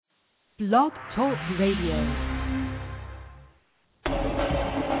Blog Talk Radio.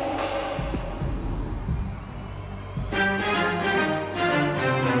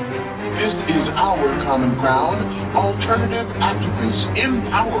 This is Our Common Ground, Alternative Activist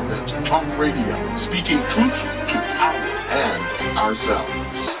Empowerment Talk Radio, speaking truth to power and ourselves.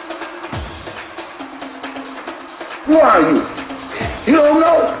 Who are you? You don't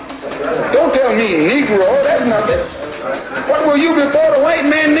know? Don't tell me Negro, that's nothing. What were you before the white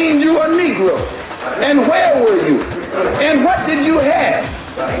man named you a Negro? And where were you? And what did you have?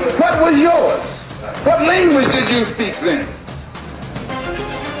 What was yours? What language did you speak then?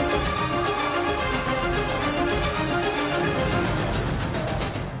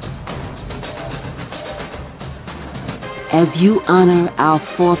 As you honor our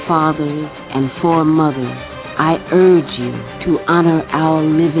forefathers and foremothers, I urge you to honor our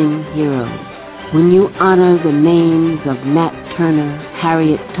living heroes. When you honor the names of Nat Turner,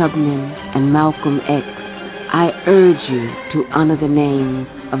 Harriet Tubman, and Malcolm X, I urge you to honor the names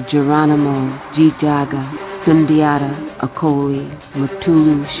of Geronimo Gijaga, Sundiata Acoli,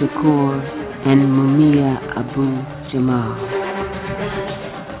 Mutulu Shakur, and Mumia Abu-Jamal.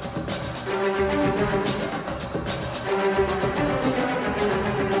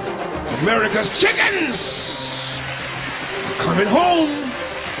 America's chickens coming home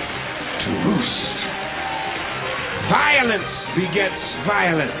to roost. Violence begets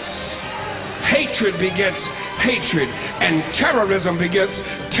violence. Hatred begets hatred. And terrorism begets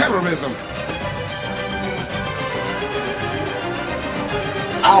terrorism.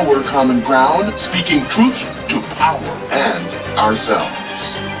 Our Common Ground, speaking truth to power and ourselves.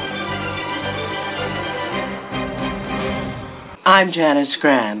 I'm Janice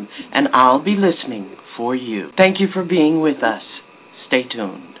Graham, and I'll be listening for you. Thank you for being with us. Stay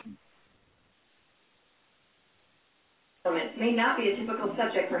tuned. May not be a typical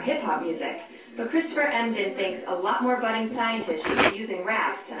subject for hip-hop music, but Christopher Emdin thinks a lot more budding scientists should be using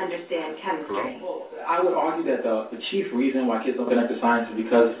raps to understand chemistry. Well, I would argue that the chief reason why kids don't connect to science is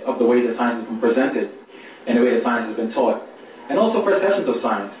because of the way that science has been presented and the way that science has been taught, and also perceptions of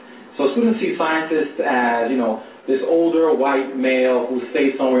science. So students see scientists as, this older white male who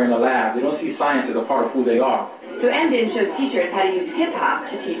stays somewhere in the lab. They don't see science as a part of who they are. So Emdin shows teachers how to use hip-hop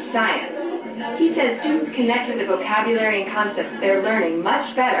to teach science. He says students connect with the vocabulary and concepts they're learning much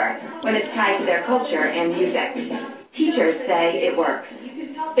better when it's tied to their culture and music. Teachers say it works.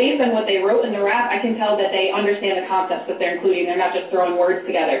 Based on what they wrote in the rap, I can tell that they understand the concepts that they're including. They're not just throwing words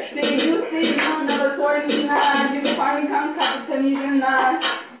together.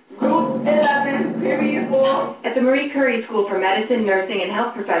 Group 11, period 4. At the Marie Curie School for Medicine, Nursing, and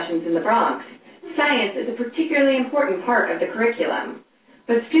Health Professions in the Bronx, science is a particularly important part of the curriculum.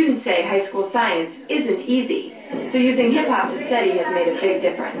 But students say high school science isn't easy, so using hip-hop to study has made a big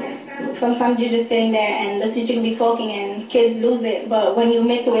difference. Sometimes you're just sitting there and the teacher can be talking and kids lose it, but when you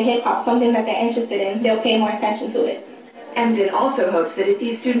mix it with hip-hop, something that they're interested in, they'll pay more attention to it. Emdin also hopes that if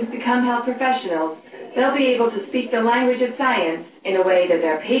these students become health professionals, they'll be able to speak the language of science in a way that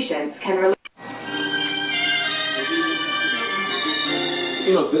their patients can relate.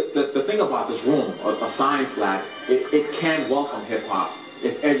 The thing about this room, a science lab, it can welcome hip-hop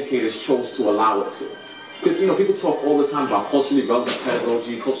if educators chose to allow it to. Because, people talk all the time about culturally relevant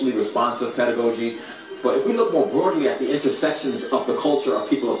pedagogy, culturally responsive pedagogy, but if we look more broadly at the intersections of the culture of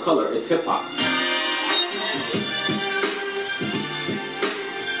people of color, it's hip-hop.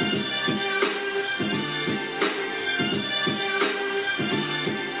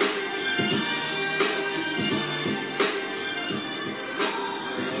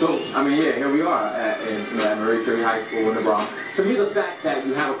 Here we are at Marie Curie High School in the Bronx. To me, the fact that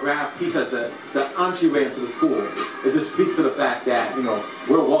you have a graph piece as the entryway into the school, it just speaks to the fact that,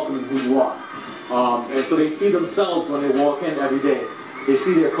 we're welcoming who you are. And so they see themselves when they walk in every day. They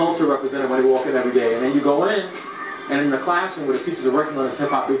see their culture represented when they walk in every day. And then you go in, and in the classroom where the teachers are working on this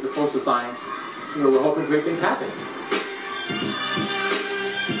hip-hop-based approach to science, we're hoping great things happen.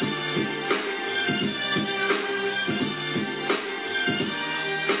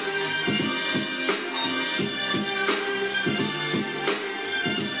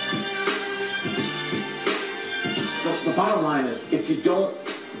 The bottom line is, if you don't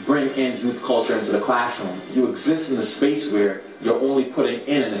bring in youth culture into the classroom, you exist in a space where you're only putting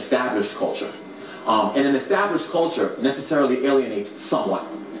in an established culture. And an established culture necessarily alienates someone.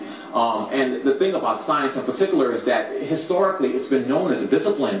 And the thing about science in particular is that historically it's been known as a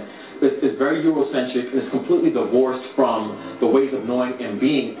discipline. It's very Eurocentric and it's completely divorced from the ways of knowing and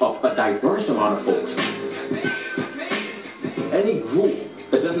being of a diverse amount of folks. Any group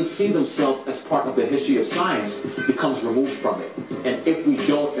that doesn't see themselves as part of the history of science becomes removed from it. And if we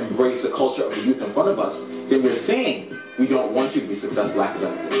don't embrace embrace the culture of the youth in front of us, then we're saying we don't want you to be successful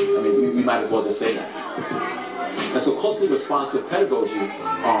academically. I mean, we might as well just say that. And so culturally responsive pedagogy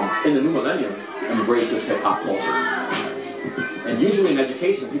in the new millennium embraces hip-hop culture. And usually in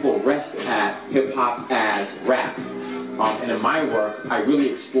education, people rest at hip-hop as rap. And in my work, I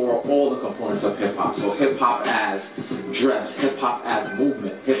really explore all the components of hip-hop. So hip-hop as dress, hip-hop as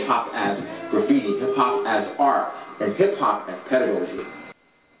movement, hip-hop as graffiti, hip-hop as art, and hip-hop as pedagogy.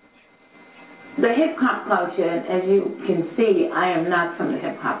 The hip-hop culture, as you can see, I am not from the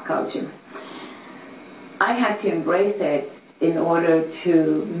hip-hop culture. I had to embrace it in order to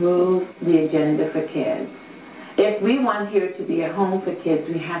move the agenda for kids. If we want here to be a home for kids,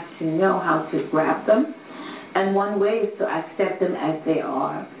 we have to know how to grab them. And one way is to accept them as they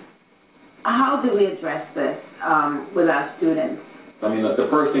are. How do we address this with our students? I mean, the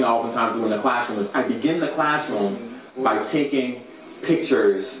first thing I oftentimes do in the classroom is I begin the classroom by taking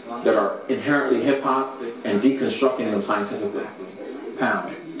pictures that are inherently hip-hop and deconstructing them scientifically.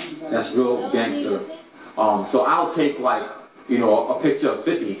 Pound. That's real gangster. So I'll take, like, a picture of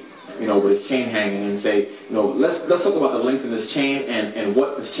 50, with his chain hanging and say, let's talk about the length of this chain and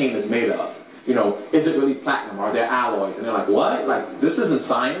what this chain is made of. Is it really platinum? Are there alloys? And they're like, what? Like, this isn't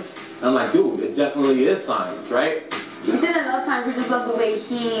science. And I'm like, dude, it definitely is science, right? We did it a lot of times. We just love the way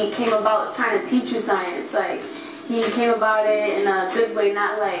he came about trying to teach you science. Like, he came about it in a good way,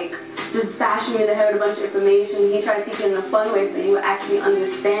 not like just bashing you in the head with a bunch of information. He tried to teach it in a fun way so you would actually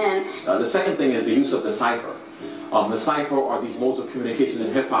understand. The second thing is the use of the cipher. The cipher are these modes of communication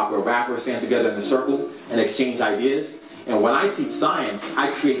in hip-hop where rappers stand together in a circle and exchange ideas. And when I teach science,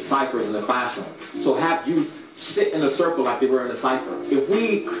 I create ciphers in the classroom. So have youth sit in a circle like they were in a cipher. If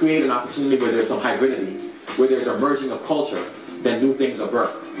we create an opportunity where there's some hybridity, where there's a merging of culture, then new things are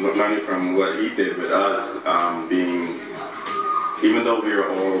birthed. Learning from what he did with us, even though we are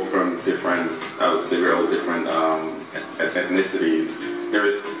all from different, we're all different ethnicities, there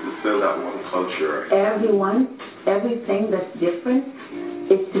is still that one culture. Everything that's different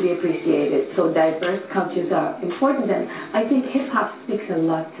is to be appreciated. So diverse cultures are important, and I think hip-hop speaks a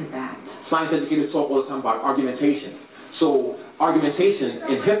lot to that. Science educators talk all the time about argumentation. So argumentation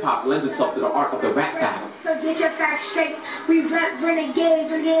in hip-hop lends itself to the art of the rap battle. So get your facts straight. We rap renegades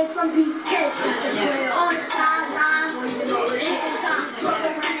and then some these kids. On the sideline,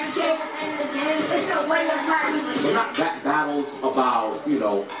 We're not rap battles about,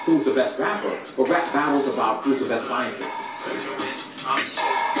 who's the best rapper, but rap battles about who's the best scientist. I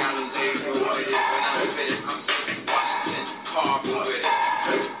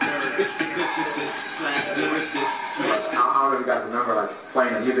don't know if you guys remember, like,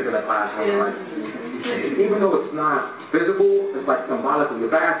 playing the music in the classroom, like, even though it's not visible, it's like symbolically.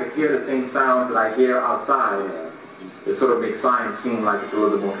 If I could hear the same sounds that I hear outside, it sort of makes science seem like it's a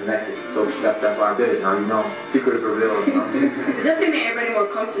little bit more connected. So that's why I did it. Now, secrets are revealed. It does make everybody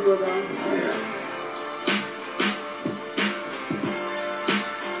more comfortable, though. Yeah.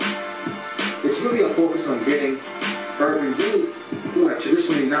 It's really a focus on getting urban youth who have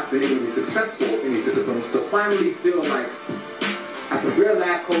traditionally not been able to be successful in these disciplines to finally feel like I can wear a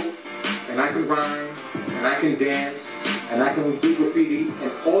lab coat, and I can rhyme, and I can dance, and I can do graffiti,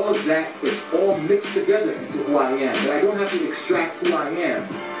 and all of that is all mixed together into who I am. But I don't have to extract who I am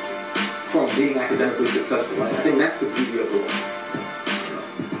from being academically successful. I think that's the beauty of it.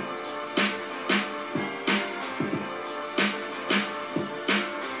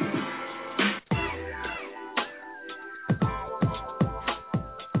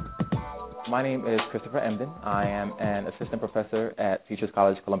 My name is Christopher Emden. I am an assistant professor at Futures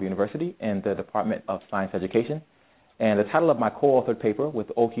College, Columbia University in the Department of Science Education. And the title of my co-authored paper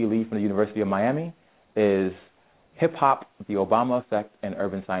with Oki Lee from the University of Miami is Hip-Hop, the Obama Effect in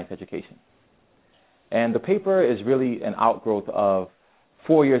Urban Science Education. And the paper is really an outgrowth of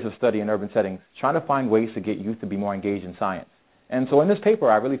 4 years of study in urban settings, trying to find ways to get youth to be more engaged in science. And so in this paper,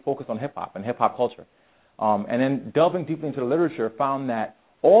 I really focused on hip-hop and hip-hop culture. And then delving deeply into the literature, found that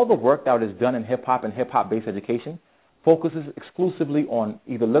all the work that is done in hip-hop and hip-hop-based education focuses exclusively on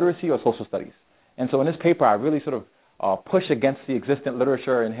either literacy or social studies. And so in this paper, I really sort of push against the existing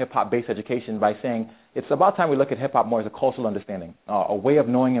literature in hip-hop-based education by saying it's about time we look at hip-hop more as a cultural understanding, a way of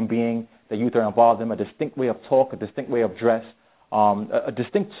knowing and being that youth are involved in, a distinct way of talk, a distinct way of dress, a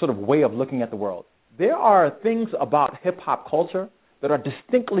distinct sort of way of looking at the world. There are things about hip-hop culture that are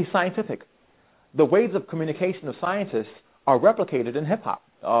distinctly scientific. The ways of communication of scientists are replicated in hip-hop.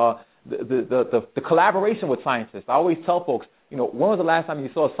 The collaboration with scientists. I always tell folks, when was the last time you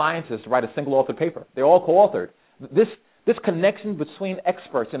saw a scientist write a single-authored paper? They're all co-authored. This connection between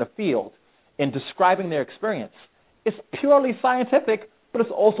experts in a field in describing their experience is purely scientific but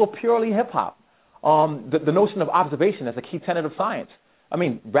it's also purely hip-hop. The notion of observation as a key tenet of science. I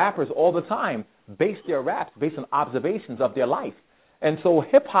mean, rappers all the time base their raps based on observations of their life. And so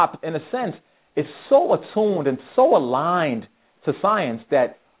hip-hop, in a sense, is so attuned and so aligned to science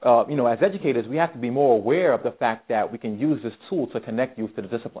that, as educators, we have to be more aware of the fact that we can use this tool to connect youth to the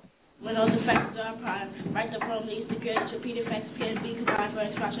discipline. When those effects are prime, write the problem needs to get to repeat effects can be combined for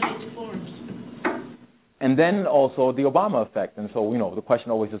extrapolated forms. And then also the Obama effect. And so, the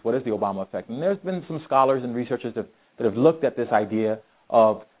question always is, what is the Obama effect? And there's been some scholars and researchers that have looked at this idea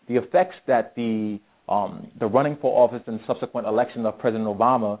of the effects that the running for office and subsequent election of President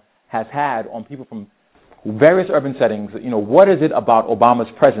Obama has had on people from various urban settings. What is it about Obama's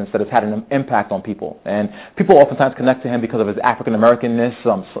presence that has had an impact on people? And people oftentimes connect to him because of his African-Americanness,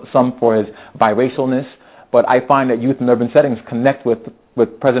 some for his biracialness. But I find that youth in urban settings connect with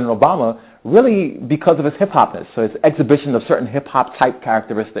President Obama really because of his hip-hopness, so his exhibition of certain hip-hop type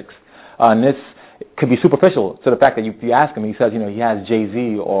characteristics. And this could be superficial to the fact that if you ask him, he says, he has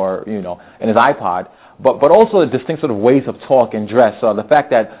Jay-Z or, in his iPod, but also distinct sort of ways of talk and dress. The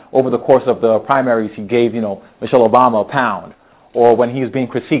fact that over the course of the primaries he gave, Michelle Obama a pound, or when he was being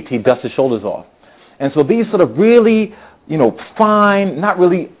critiqued, he dusted his shoulders off. And so these sort of really, fine, not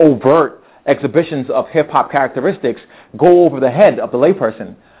really overt exhibitions of hip-hop characteristics go over the head of the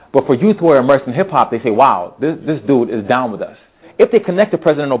layperson. But for youth who are immersed in hip-hop, they say, wow, this dude is down with us. If they connect to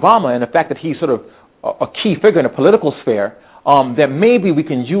President Obama and the fact that he's sort of a key figure in the political sphere, then maybe we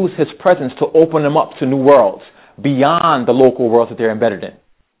can use his presence to open them up to new worlds beyond the local worlds that they're embedded in.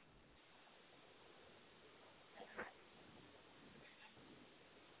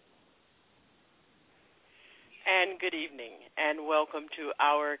 And good evening, and welcome to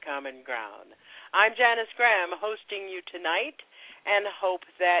Our Common Ground. I'm Janice Graham, hosting you tonight, and hope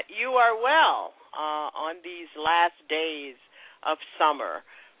that you are well on these last days of summer.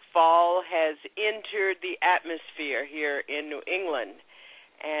 Fall has entered the atmosphere here in New England,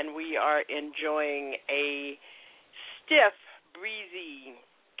 and we are enjoying a stiff, breezy,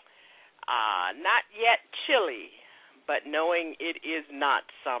 not yet chilly, but knowing it is not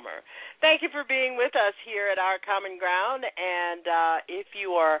summer. Thank you for being with us here at Our Common Ground, and if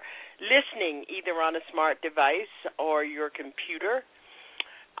you are listening either on a smart device or your computer,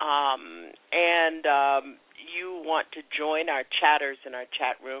 you want to join our chatters in our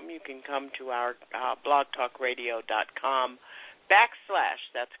chat room, you can come to our blogtalkradio.com /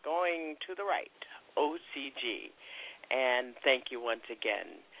 that's going to the right, OCG. And thank you once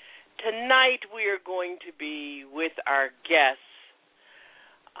again. Tonight we are going to be with our guest,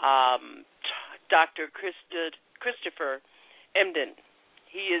 Dr. Christopher Emdin.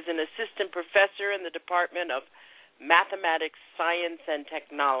 He is an assistant professor in the Department of Mathematics, Science, and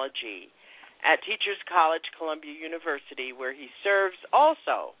Technology at Teachers College, Columbia University, where he serves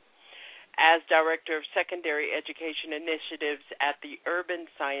also as Director of Secondary Education Initiatives at the Urban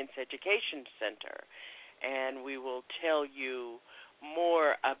Science Education Center. And we will tell you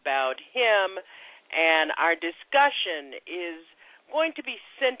more about him. And our discussion is going to be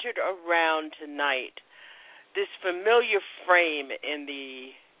centered around tonight this familiar frame in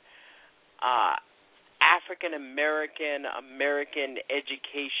the African-American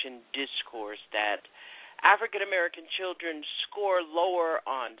education discourse that African-American children score lower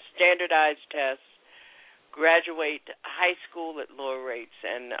on standardized tests, graduate high school at lower rates,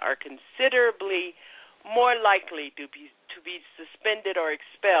 and are considerably more likely to be suspended or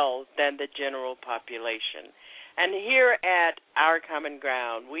expelled than the general population. And here at Our Common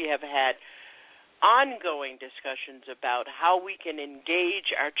Ground, we have had ongoing discussions about how we can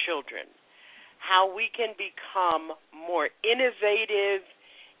engage our children, how we can become more innovative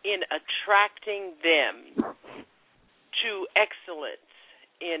in attracting them to excellence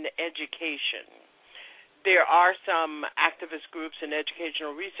in education. There are some activist groups and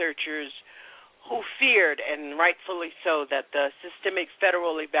educational researchers who feared, and rightfully so, that the systemic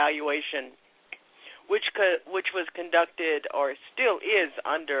federal evaluation, which was conducted or still is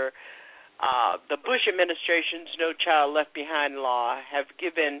under the Bush administration's No Child Left Behind law, have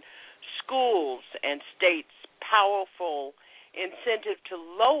given schools and states powerful incentive to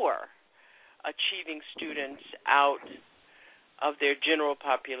lower achieving students out of their general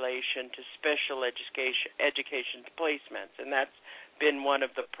population to special education placements, and that's been one of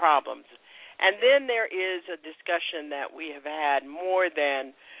the problems. And then there is a discussion that we have had more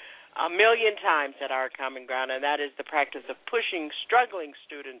than 1 million times at Our Common Ground, and that is the practice of pushing struggling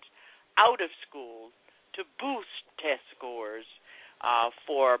students out of school to boost test scores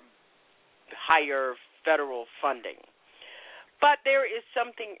for higher federal funding. But there is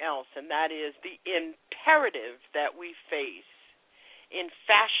something else, and that is the imperative that we face in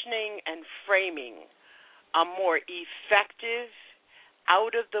fashioning and framing a more effective,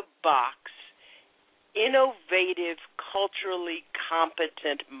 out-of-the-box, innovative, culturally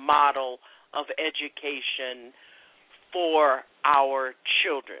competent model of education for our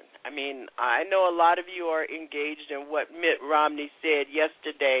children. I mean, I know a lot of you are engaged in what Mitt Romney said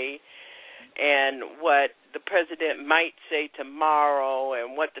yesterday and what the president might say tomorrow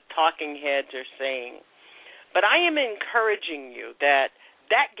and what the talking heads are saying. But I am encouraging you that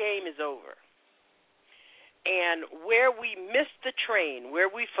that game is over. And where we missed the train, where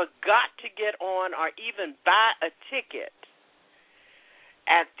we forgot to get on or even buy a ticket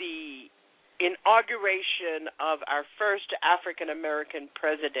at the inauguration of our first African-American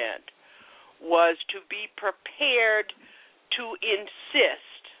president, was to be prepared to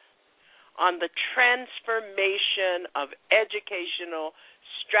insist on the transformation of educational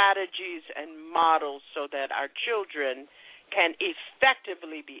strategies and models so that our children can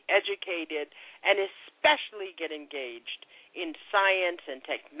effectively be educated and especially get engaged in science and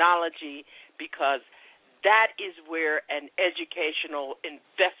technology, because that is where an educational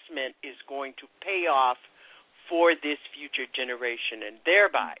investment is going to pay off for this future generation. And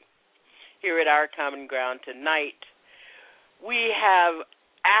thereby, here at Our Common Ground tonight, we have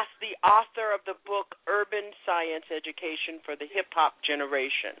asked the author of the book Urban Science Education for the Hip-Hop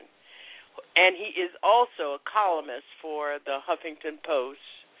Generation, and he is also a columnist for the Huffington Post,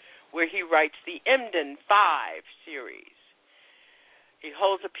 where he writes the Emden 5 series. He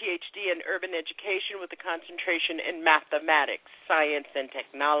holds a Ph.D. in urban education with a concentration in mathematics, science, and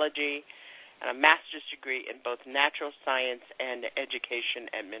technology, and a master's degree in both natural science and education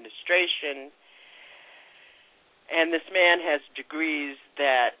administration. And this man has degrees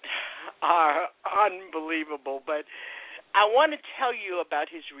that are unbelievable. But I want to tell you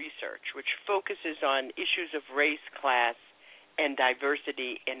about his research, which focuses on issues of race, class, and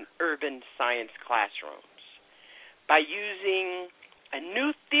diversity in urban science classrooms by using a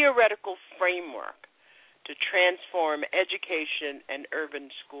new theoretical framework to transform education and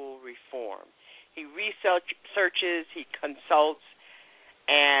urban school reform. He researches, he consults,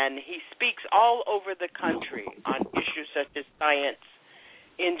 and he speaks all over the country on issues such as science,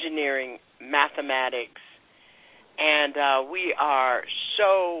 engineering, mathematics, and we are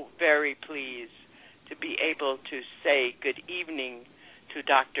so very pleased to be able to say good evening to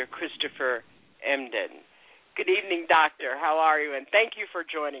Dr. Christopher Emden. Good evening, Doctor. How are you? And thank you for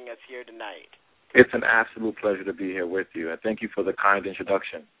joining us here tonight. It's an absolute pleasure to be here with you, and thank you for the kind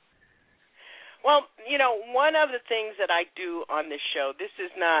introduction. Well, you know, one of the things that I do on this show, this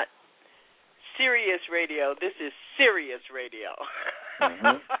is not serious radio, this is serious radio.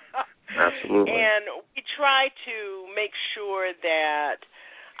 Mm-hmm. Absolutely. And we try to make sure that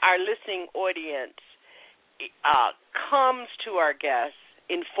our listening audience comes to our guests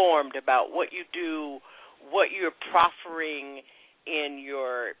informed about what you do, what you're proffering in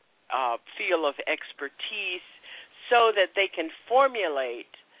your field of expertise, so that they can formulate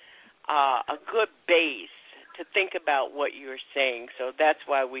a good base to think about what you're saying. So that's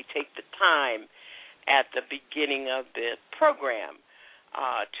why we take the time at the beginning of the program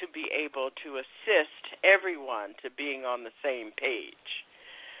to be able to assist everyone to being on the same page.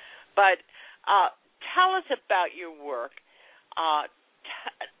 But tell us about your work, and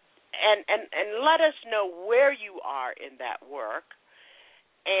let us know where you are in that work.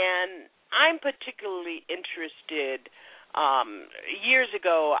 And I'm particularly interested. Years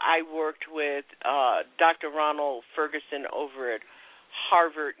ago, I worked with Dr. Ronald Ferguson over at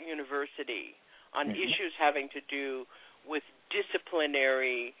Harvard University on issues having to do with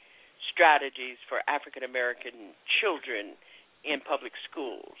disciplinary strategies for African American children in public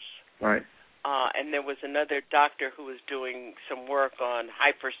schools. Right. And there was another doctor who was doing some work on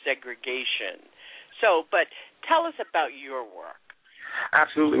hypersegregation. So, but tell us about your work.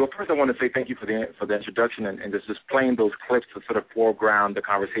 Absolutely. Well, first I want to say thank you for the introduction and just playing those clips to sort of foreground the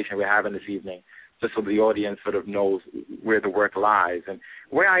conversation we're having this evening, just so the audience sort of knows where the work lies. And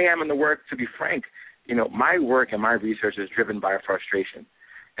where I am in the work, to be frank, you know, my work and my research is driven by a frustration.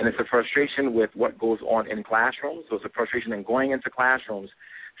 And it's a frustration with what goes on in classrooms. So it's a frustration in going into classrooms,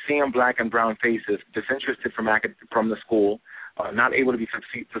 seeing black and brown faces disinterested from the school, not able to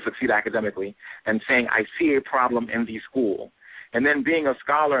succeed academically, and saying, I see a problem in the school. And then being a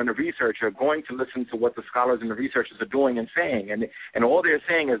scholar and a researcher, going to listen to what the scholars and the researchers are doing and saying. And all they're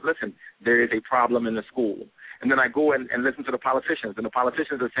saying is, listen, there is a problem in the school. And then I go and listen to the politicians, and the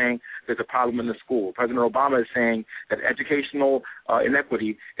politicians are saying there's a problem in the school. President Obama is saying that educational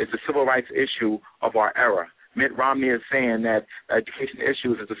inequity is the civil rights issue of our era. Mitt Romney is saying that education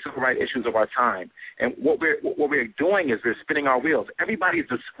issues is the civil rights issues of our time. And what we're doing is we're spinning our wheels. Everybody's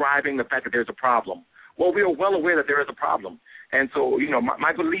describing the fact that there's a problem. Well, we are well aware that there is a problem. And so,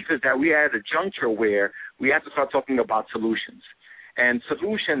 my belief is that we are at a juncture where we have to start talking about solutions. And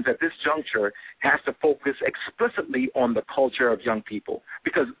solutions at this juncture has to focus explicitly on the culture of young people.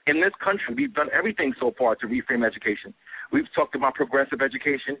 Because in this country, we've done everything so far to reframe education. We've talked about progressive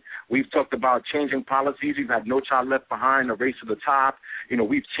education. We've talked about changing policies. We've had No Child Left Behind, a race to the top.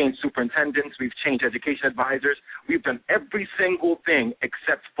 We've changed superintendents. We've changed education advisors. We've done every single thing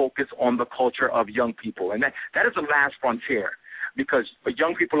except focus on the culture of young people. And that is the last frontier, because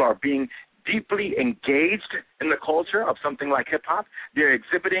young people are being deeply engaged in the culture of something like hip-hop. They're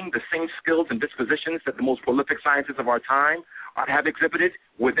exhibiting the same skills and dispositions that the most prolific scientists of our time have exhibited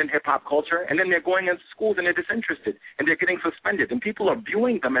within hip-hop culture, and then they're going into schools and they're disinterested, and they're getting suspended, and people are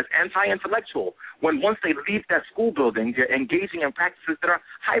viewing them as anti-intellectual when once they leave that school building, they're engaging in practices that are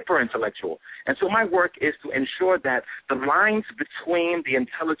hyper-intellectual. And so my work is to ensure that the lines between the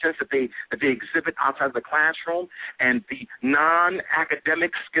intelligence that they exhibit outside of the classroom and the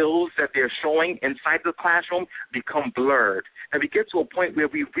non-academic skills that they're showing inside the classroom become blurred. And we get to a point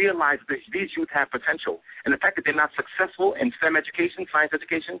where we realize that these youth have potential, and the fact that they're not successful in STEM education, science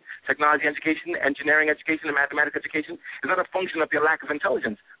education, technology education, engineering education, and mathematics education is not a function of their lack of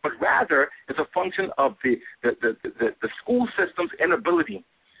intelligence, but rather it's a function of the school system's inability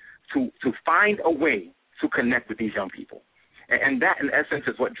to find a way to connect with these young people. And that, in essence,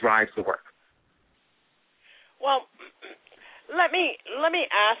 is what drives the work. Well, let me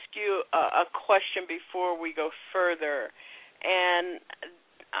ask you a question before we go further, and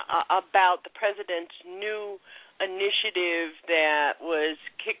about the president's new initiative that was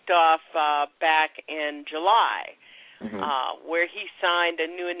kicked off back in July, where he signed a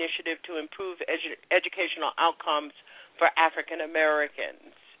new initiative to improve educational outcomes for African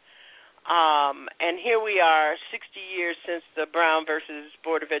Americans. And here we are, 60 years since the Brown versus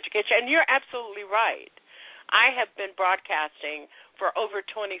Board of Education, and you're absolutely right. I have been broadcasting for over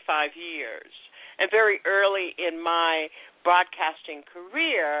 25 years, and very early in my broadcasting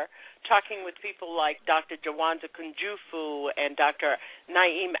career, talking with people like Dr. Jawanza Kunjufu and Dr.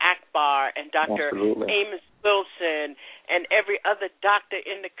 Naeem Akbar and Dr. Amos Wilson and every other doctor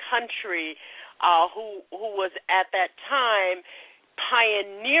in the country who was at that time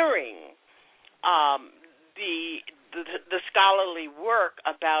pioneering the scholarly work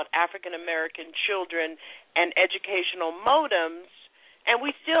about African American children and educational modems, and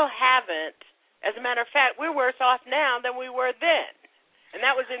we still haven't. As a matter of fact, we're worse off now than we were then, and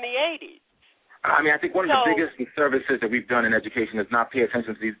that was in the 80s. I mean, I think one of the biggest services that we've done in education is not pay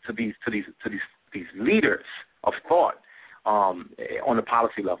attention to these leaders of thought on the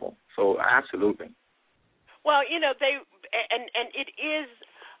policy level. So, absolutely. Well, they and it is,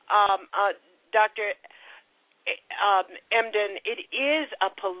 Dr. Emdin, it is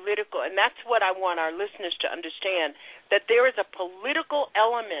a political, and that's what I want our listeners to understand, that there is a political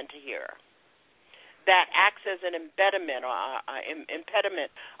element here that acts as an impediment,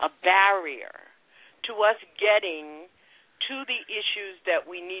 a barrier to us getting to the issues that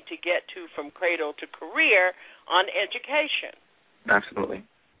we need to get to from cradle to career on education. Absolutely.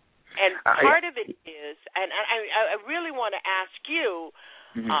 And part of it is, and I really want to ask you,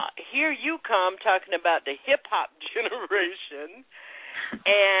 here you come talking about the hip-hop generation,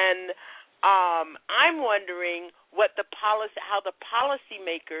 and I'm wondering how the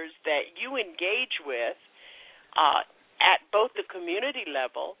policymakers that you engage with at both the community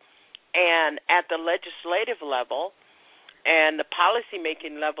level and at the legislative level and the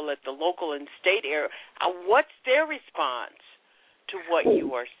policymaking level at the local and state area, what's their response to what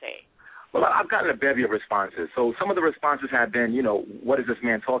you are saying? Well, I've gotten a bevy of responses. So some of the responses have been, what is this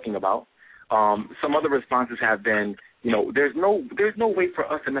man talking about? Some other responses have been, there's no way for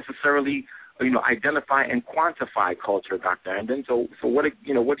us to necessarily identify and quantify culture, Dr. Emdin. So what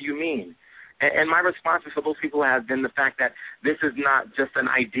do you mean? And my responses for those people have been the fact that this is not just an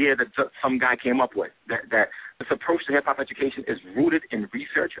idea that some guy came up with, that this approach to hip-hop education is rooted in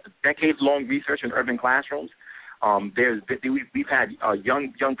research, decades-long research in urban classrooms. We've had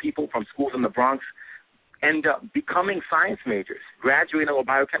young people from schools in the Bronx end up becoming science majors, graduating with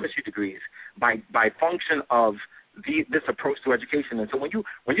biochemistry degrees by function of this approach to education. And so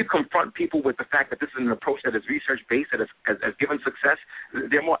when you confront people with the fact that this is an approach that is research-based, that has given success,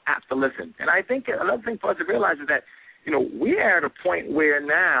 they're more apt to listen. And I think another thing for us to realize is that, we're at a point where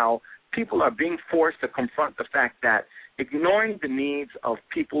now people are being forced to confront the fact that, ignoring the needs of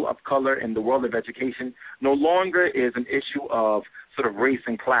people of color in the world of education no longer is an issue of sort of race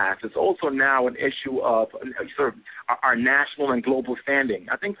and class. It's also now an issue of sort of our national and global standing.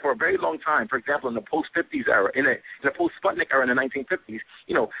 I think for a very long time, for example, in the post-50s era, in the post-Sputnik era in the 1950s,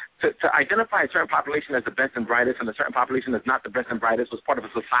 to identify a certain population as the best and brightest and a certain population as not the best and brightest was part of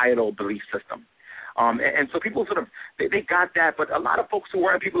a societal belief system. And so people sort of, they got that, but a lot of folks who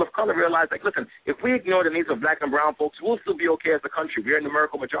weren't people of color realized, like, listen, if we ignore the needs of black and brown folks, we'll still be okay as a country. We're a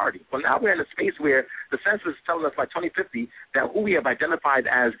numerical majority. Well, now we're in a space where the census is telling us by 2050 that who we have identified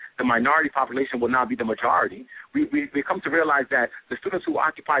as the minority population will now be the majority. We come to realize that the students who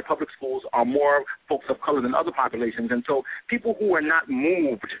occupy public schools are more folks of color than other populations. And so people who are not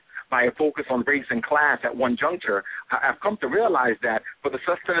moved by a focus on race and class at one juncture have come to realize that for the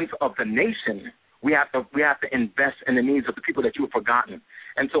sustenance of the nation, we have to invest in the needs of the people that you have forgotten.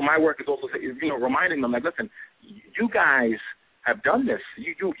 And so my work is also, reminding them, like, listen, you guys have done this.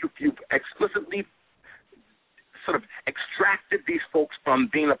 You've explicitly sort of extracted these folks from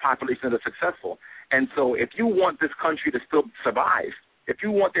being a population that are successful. And so if you want this country to still survive, if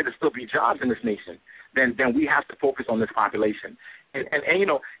you want there to still be jobs in this nation, then we have to focus on this population. And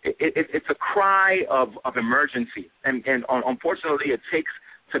it's a cry of emergency. And unfortunately, it takes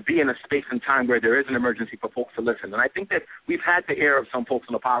to be in a space and time where there is an emergency for folks to listen. And I think that we've had the ear of some folks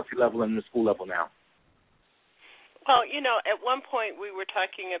on the policy level and the school level now. Well, at one point we were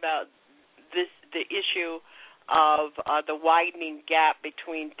talking about the issue of the widening gap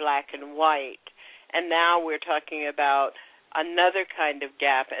between black and white, and now we're talking about another kind of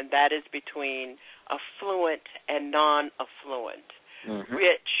gap, and that is between affluent and non-affluent,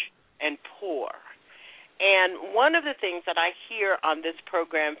 rich and poor. And one of the things that I hear on this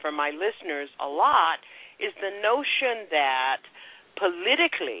program from my listeners a lot is the notion that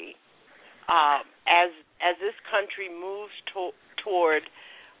politically, as this country moves toward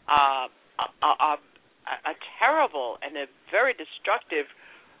a terrible and a very destructive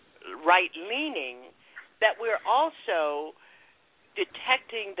right-leaning, that we're also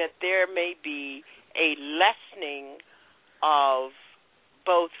detecting that there may be a lessening of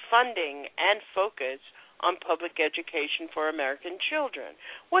both funding and focus on public education for American children.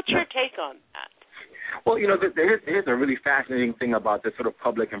 What's your take on that? Well, here's a really fascinating thing about this sort of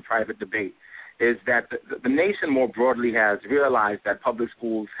public and private debate, is that the nation more broadly has realized that public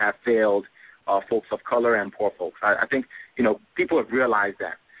schools have failed folks of color and poor folks. I think, people have realized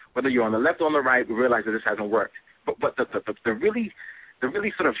that. Whether you're on the left or on the right, we realize that this hasn't worked. But the really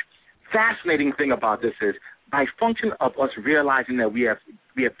sort of fascinating thing about this is, by function of us realizing that we have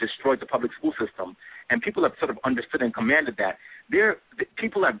destroyed the public school system, and people have sort of understood and commanded that,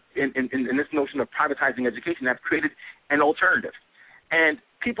 people have, in this notion of privatizing education, have created an alternative. And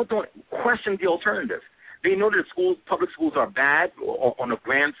people don't question the alternative. They know that public schools are bad on a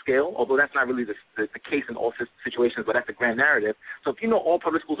grand scale, although that's not really the case in all situations, but that's the grand narrative. So if you know all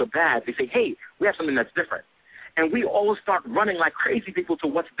public schools are bad, they say, hey, we have something that's different. And we all start running like crazy people to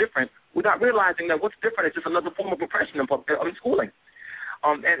what's different without realizing that what's different is just another form of oppression in schooling.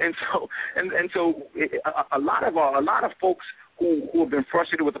 So a lot of folks who have been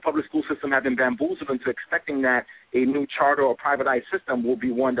frustrated with the public school system have been bamboozled into expecting that a new charter or privatized system will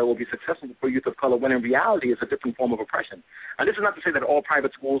be one that will be successful for youth of color, when in reality it's a different form of oppression. And this is not to say that all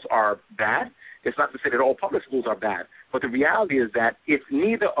private schools are bad. It's not to say that all public schools are bad. But the reality is that if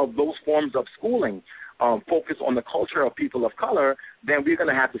neither of those forms of schooling focus on the culture of people of color, then we're going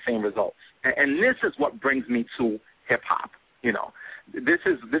to have the same results. And this is what brings me to hip hop. This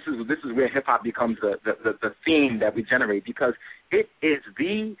is where hip hop becomes the theme that we generate, because it is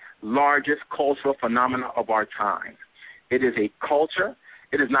the largest cultural phenomenon of our time. It is a culture.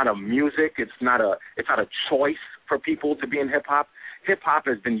 It is not a music. It's not a choice for people to be in hip hop. Hip hop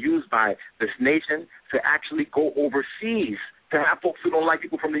has been used by this nation to actually go overseas, to have folks who don't like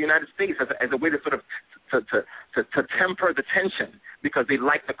people from the United States as a way to sort of to temper the tension, because they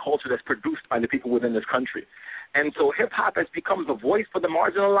like the culture that's produced by the people within this country. And so hip-hop has become the voice for the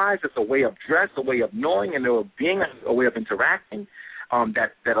marginalized. It's a way of dress, a way of knowing, and a being, a way of interacting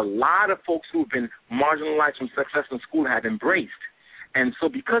that a lot of folks who have been marginalized from success in school have embraced. And so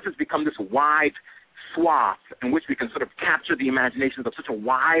because it's become this wide swath in which we can sort of capture the imaginations of such a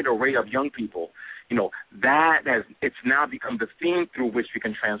wide array of young people, it's now become the theme through which we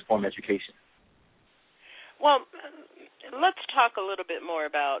can transform education. Well, let's talk a little bit more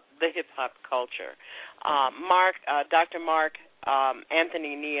about the hip-hop culture. Dr. Mark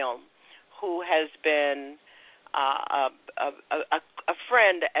Anthony Neal, who has been a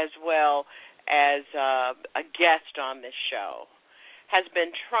friend as well as a guest on this show, has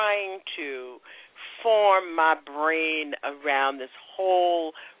been trying to form my brain around this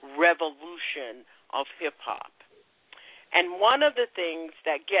whole revolution of hip-hop. And one of the things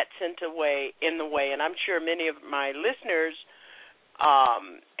that gets in the way, and I'm sure many of my listeners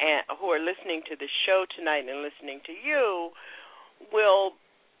who are listening to the show tonight and listening to you will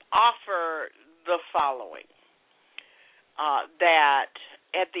offer the following, that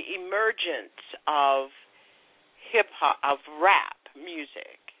at the emergence of hip-hop, of rap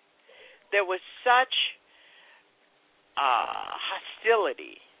music, there was such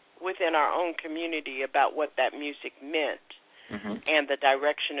hostility within our own community about what that music meant and the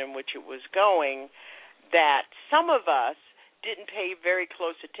direction in which it was going, that some of us didn't pay very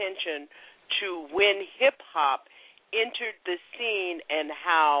close attention to when hip-hop entered the scene and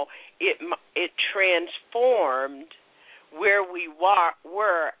how it transformed where we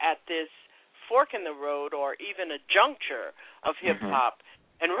were at this fork in the road, or even a juncture of hip-hop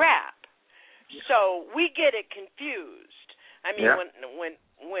and rap. So we get it confused. I mean,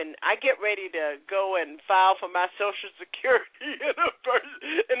 when I get ready to go and file for my Social Security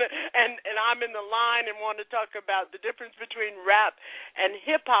and I'm in the line and want to talk about the difference between rap and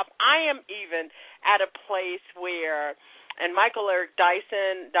hip-hop, I am even at a place where, and Michael Eric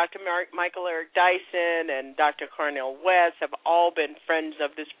Dyson, Dr. Michael Eric Dyson and Dr. Cornel West have all been friends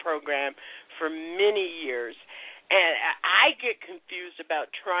of this program for many years. And I get confused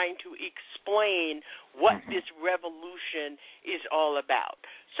about trying to explain what this revolution is all about.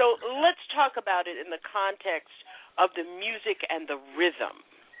 So let's talk about it in the context of the music and the rhythm.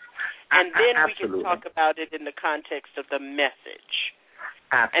 And then we can talk about it in the context of the message.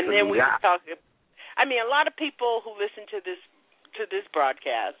 Absolutely. And then we can talk. I mean, a lot of people who listen to this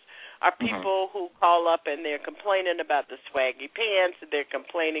broadcast are people who call up and they're complaining about the swaggy pants, and they're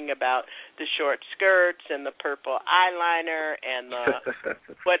complaining about the short skirts and the purple eyeliner and the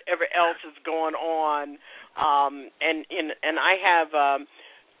whatever else is going on. And I have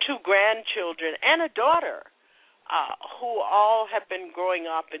 2 grandchildren and a daughter who all have been growing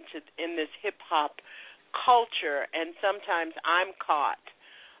up in this hip-hop culture, and sometimes I'm caught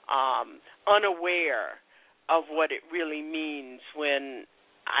unaware of what it really means when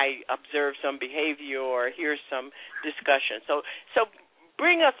I observe some behavior or hear some discussion. So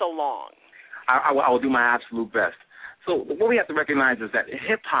bring us along. I will do my absolute best. So what we have to recognize is that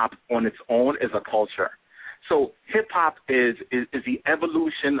hip-hop on its own is a culture. So hip-hop is the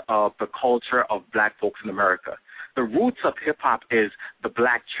evolution of the culture of black folks in America. The roots of hip-hop is the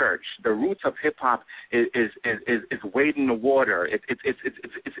black church. The roots of hip-hop is wading the water. It's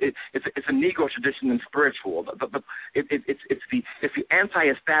a Negro tradition and spiritual. It's the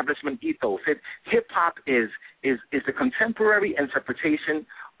anti-establishment ethos. Hip-hop is the contemporary interpretation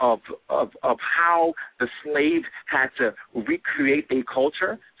of how the slave had to recreate a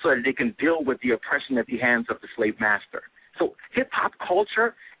culture so that they can deal with the oppression at the hands of the slave master. So hip-hop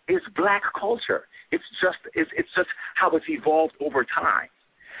culture is black culture. It's just how it's evolved over time.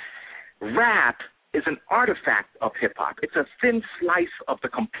 Rap is an artifact of hip-hop. It's a thin slice of the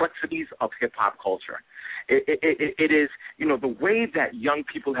complexities of hip-hop culture. It is, the way that young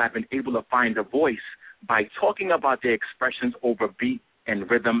people have been able to find a voice by talking about their expressions over beat and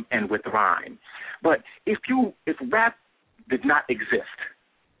rhythm and with rhyme. But if rap did not exist,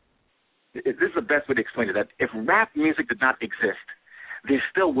 this is the best way to explain it, that if rap music did not exist, there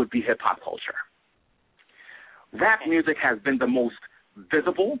still would be hip-hop culture. Rap music has been the most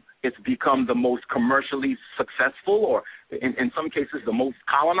visible. It's become the most commercially successful, or in some cases the most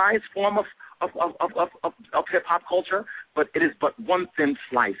colonized form of hip-hop culture, but it is but one thin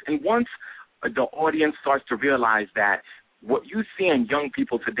slice. And once the audience starts to realize that what you see in young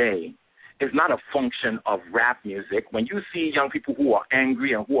people today is not a function of rap music. When you see young people who are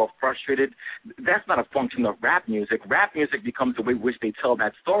angry and who are frustrated, that's not a function of rap music. Rap music becomes the way in which they tell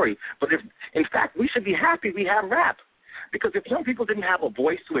that story. But in fact, we should be happy we have rap. Because if young people didn't have a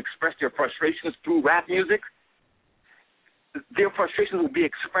voice to express their frustrations through rap music, their frustrations will be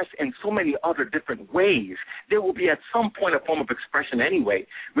expressed in so many other different ways. There will be at some point a form of expression anyway.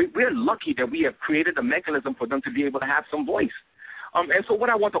 We're lucky that we have created a mechanism for them to be able to have some voice. And so what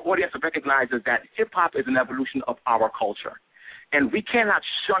I want the audience to recognize is that hip-hop is an evolution of our culture. And we cannot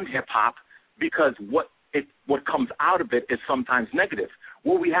shun hip-hop because what comes out of it is sometimes negative.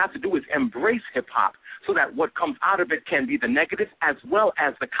 What we have to do is embrace hip-hop so that what comes out of it can be the negative as well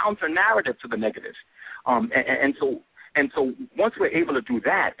as the counter-narrative to the negative. And so once we're able to do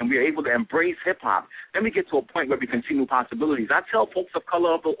that and we're able to embrace hip-hop, then we get to a point where we can see new possibilities. I tell folks of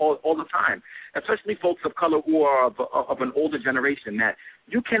color all the time, especially folks of color who are of an older generation, that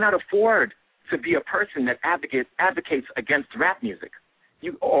you cannot afford to be a person that advocates against rap music.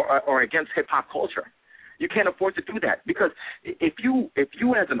 or against hip hop culture. You can't afford to do that, because if you as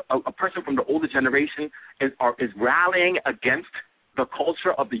a person from the older generation is rallying against the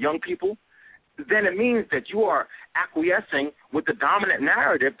culture of the young people, then it means that you are acquiescing with the dominant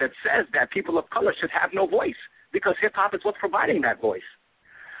narrative that says that people of color should have no voice, because hip hop is what's providing that voice.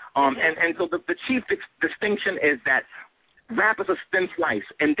 And so the chief distinction is that rap is a thin slice,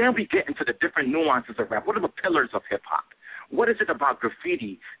 and then we get into the different nuances of rap. What are the pillars of hip hop? What is it about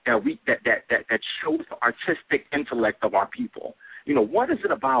graffiti that shows the artistic intellect of our people? You know, what is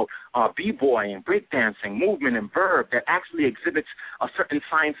it about b-boying, breakdancing, movement, and verb that actually exhibits a certain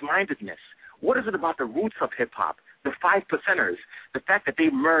science-mindedness? What is it about the roots of hip-hop, the 5 percenters, the fact that they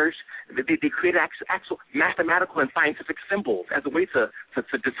merged, they created actual mathematical and scientific symbols as a way to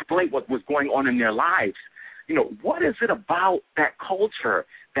display what was going on in their lives? You know, what is it about that culture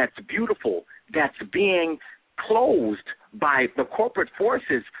that's beautiful, that's being closed by the corporate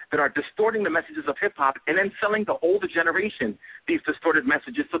forces that are distorting the messages of hip-hop and then selling the older generation these distorted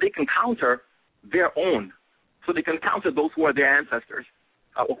messages so they can counter their own, so they can counter those who are their ancestors,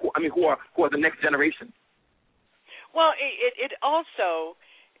 who are the next generation? Well, it also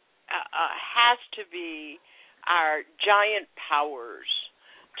has to be our giant powers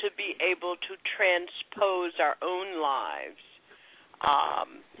to be able to transpose our own lives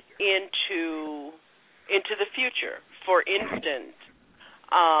into the future. For instance,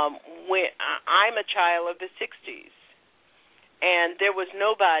 when I'm a child of the 60s, and there was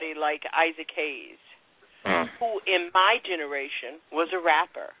nobody like Isaac Hayes, who in my generation was a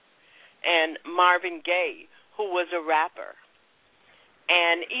rapper, and Marvin Gaye, who was a rapper.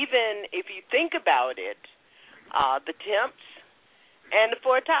 And even if you think about it, the Temps and the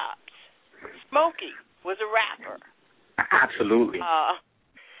Four Tops, Smokey was a rapper. Absolutely.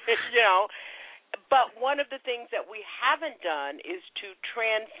 You know, but one of the things that we haven't done is to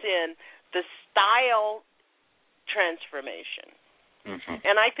transcend the style transformation. Mm-hmm.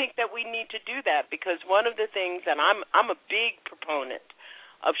 And I think that we need to do that, because one of the things that I'm a big proponent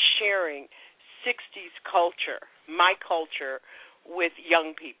of sharing 60s culture, my culture, with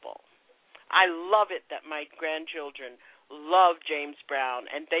young people. I love it that my grandchildren love James Brown,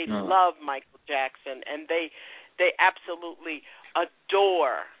 and they love Michael Jackson, and they absolutely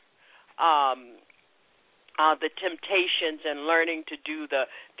adore the Temptations and learning to do the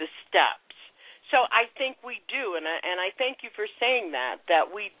steps. So I think we do, and I thank you for saying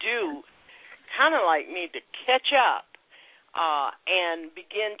that we do kind of like need to catch up and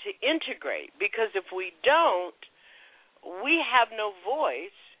begin to integrate, because if we don't, we have no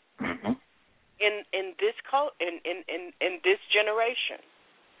voice in this in this generation.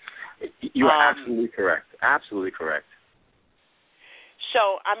 You are absolutely correct. Absolutely correct.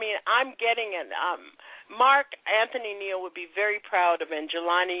 So, I mean, I'm getting it. Mark Anthony Neal would be very proud of, and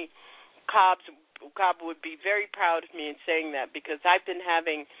Jelani Cobb would be very proud of me in saying that, because I've been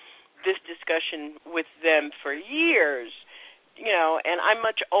having this discussion with them for years, you know, and I'm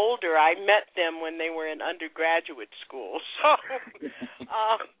much older. I met them when they were in undergraduate school. So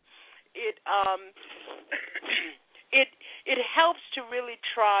it helps to really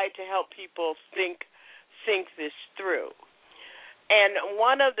try to help people think this through. And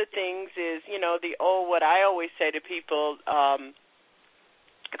one of the things is, you know, what I always say to people,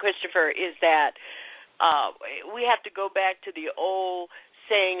 Christopher, is that we have to go back to the old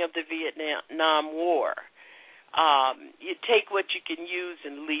saying of the Vietnam War. You take what you can use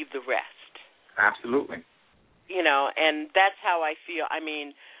and leave the rest. Absolutely. You know, and that's how I feel. I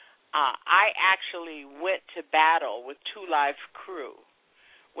mean, I actually went to battle with Two Live Crew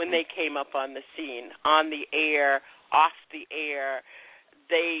when they came up on the scene, on the air, off the air.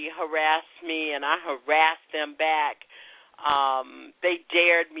 They harassed me, and I harassed them back. They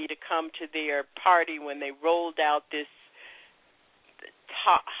dared me to come to their party when they rolled out this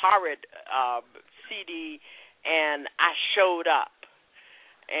horrid CD, and I showed up.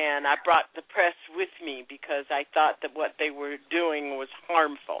 And I brought the press with me because I thought that what they were doing was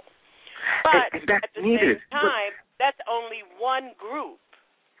harmful. But at the same time, that's only one group.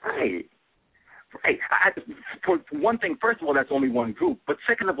 Right. Right. For one thing, first of all, that's only one group. But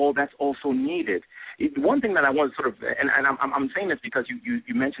second of all, that's also needed. One thing that I want to sort of, and I'm saying this because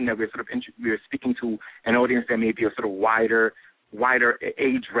you mentioned that we're speaking to an audience that may be a sort of wider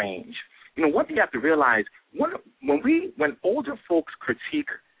age range. You know, one thing you have to realize, when older folks critique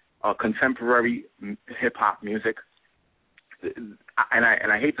contemporary hip hop music, and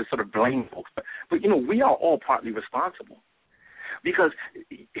I hate to sort of blame folks, but you know, we are all partly responsible. Because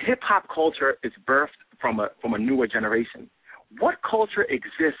hip-hop culture is birthed from a newer generation. What culture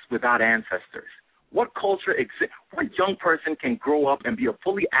exists without ancestors? What culture exists? What young person can grow up and be a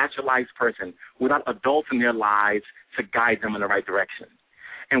fully actualized person without adults in their lives to guide them in the right direction?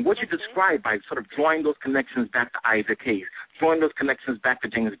 And what you described by sort of drawing those connections back to Isaac Hayes, drawing those connections back to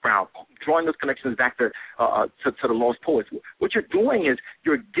James Brown, drawing those connections back to the Lost Poets, what you're doing is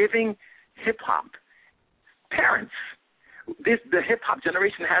you're giving hip-hop parents. The hip-hop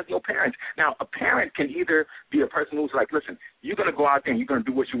generation has no parents. Now, a parent can either be a person who's like, listen, you're going to go out there and you're going to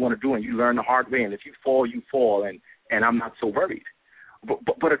do what you want to do, and you learn the hard way, and if you fall, you fall, and I'm not so worried.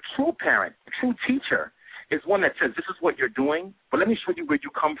 But a true parent, a true teacher, is one that says, this is what you're doing, but let me show you where you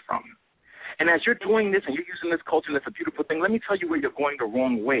come from. And as you're doing this and you're using this culture, and it's a beautiful thing, let me tell you where you're going the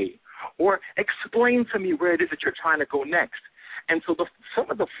wrong way. Or explain to me where it is that you're trying to go next. And so some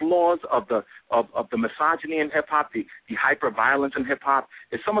of the flaws of the misogyny in hip-hop, the hyper-violence in hip-hop,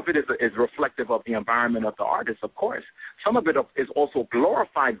 some of it is reflective of the environment of the artist, of course. Some of it is also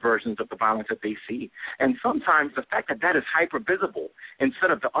glorified versions of the violence that they see. And sometimes the fact that is hyper-visible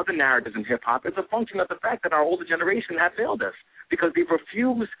instead of the other narratives in hip-hop is a function of the fact that our older generation have failed us because they've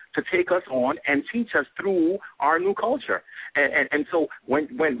refused to take us on and teach us through our new culture. And so when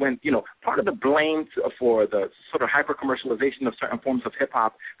part of the blame for the sort of hyper-commercialization of certain forms of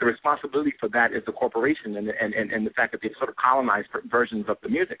hip-hop, the responsibility for that is the corporation and the fact that they've sort of colonized versions of the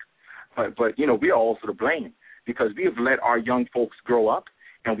music. But we are also to blame because we have let our young folks grow up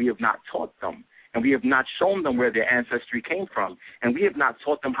and we have not taught them. And we have not shown them where their ancestry came from. And we have not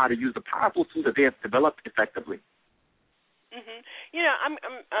taught them how to use the powerful tools that they have developed effectively. Mm-hmm.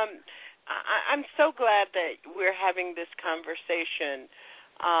 I'm so glad that we're having this conversation.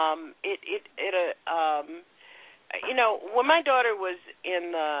 When my daughter was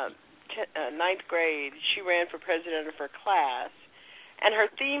in the ninth grade, she ran for president of her class, and her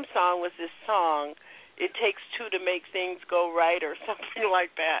theme song was this song, "It Takes Two to Make Things Go Right," or something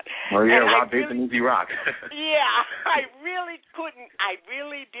like that. Oh, yeah, Rob Bass and Easy Rock. Yeah, I really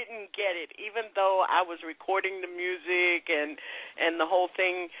didn't get it, even though I was recording the music and the whole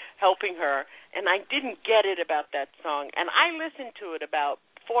thing helping her, and I didn't get it about that song. And I listened to it about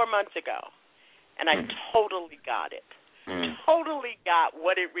 4 months ago, and I totally got it. Totally got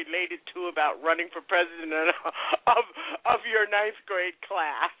what it related to about running for president of your ninth grade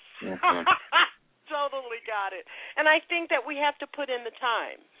class. Totally got it. And I think that we have to put in the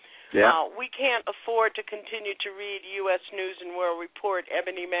time. Yeah. We can't afford to continue to read U.S. News and World Report,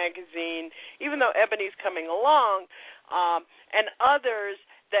 Ebony Magazine, even though Ebony's coming along, and others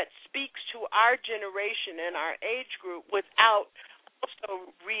that speaks to our generation and our age group without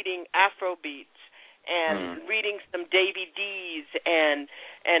also reading Afrobeats and reading some Davy D's and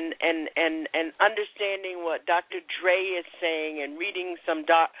understanding what Dr. Dre is saying and reading some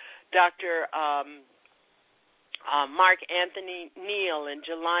Dr. Mark Anthony Neal and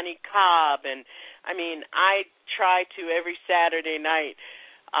Jelani Cobb. And, I try to every Saturday night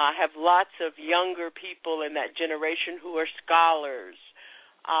have lots of younger people in that generation who are scholars,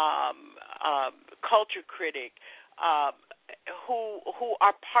 culture critic, who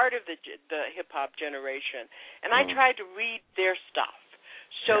are part of the hip-hop generation. And I try to read their stuff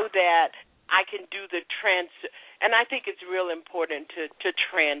so that I can do and I think it's real important to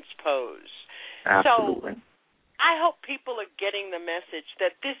transpose. Absolutely. So I hope people are getting the message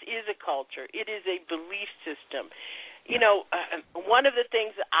that this is a culture. It is a belief system. One of the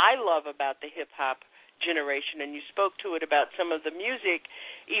things that I love about the hip-hop generation, and you spoke to it about some of the music,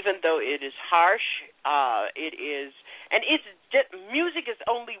 even though it is harsh, music is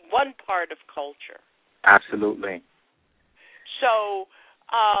only one part of culture. Absolutely. So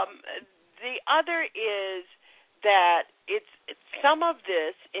the other is that it's some of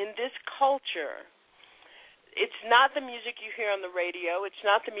this in this culture. It's not the music you hear on the radio. It's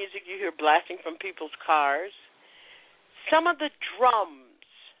not the music you hear blasting from people's cars. Some of the drums,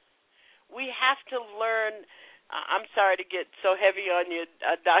 we have to learn. I'm sorry to get so heavy on you,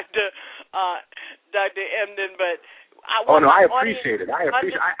 Dr. Emden, but I appreciate it.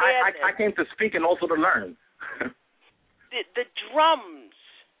 I came to speak and also to learn. The drums,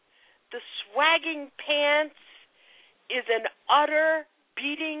 the swagging pants is an utter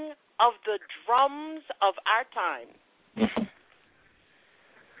beating of the drums of our time.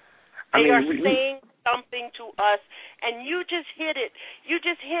 They are saying something to us, and you just hit it. You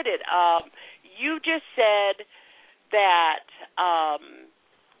just said that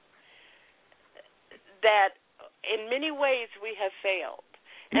that in many ways we have failed.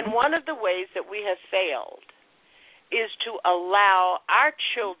 And one of the ways that we have failed is to allow our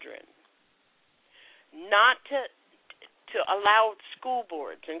children not to allow school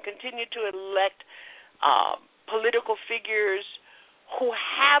boards and continue to elect political figures who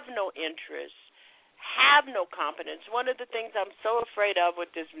have no interest have no competence. One of the things I'm so afraid of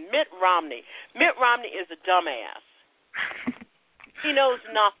with this Mitt Romney is a dumbass. He knows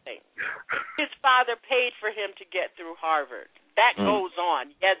nothing. His father paid for him to get through Harvard. That goes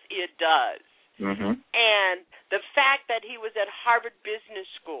on. Yes, it does. Mm-hmm. And the fact that he was at Harvard Business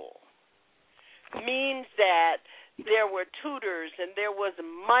School means that there were tutors and there was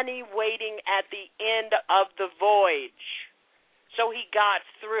money waiting at the end of the voyage. So he got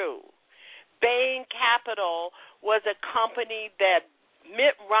through. Bain Capital was a company that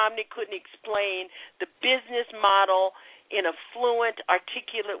Mitt Romney couldn't explain the business model in a fluent,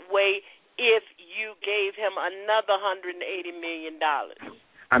 articulate way if you gave him another $180 million.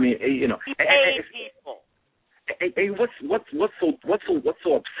 I mean, you know, he paid people. Hey, what's so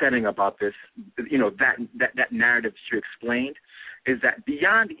upsetting about this? You know, that narrative that you explained is that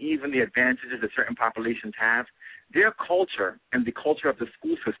beyond even the advantages that certain populations have, their culture and the culture of the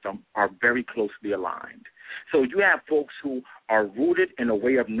school system are very closely aligned. So you have folks who are rooted in a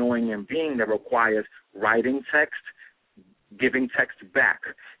way of knowing and being that requires writing text, giving text back,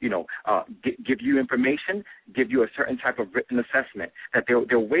 you know, give you information, give you a certain type of written assessment. That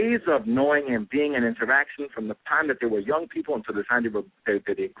their ways of knowing and being in interaction from the time that they were young people until the time that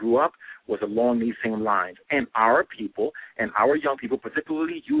they grew up was along these same lines. And our people and our young people,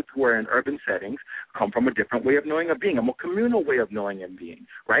 particularly youth who are in urban settings, come from a different way of knowing and being, a more communal way of knowing and being,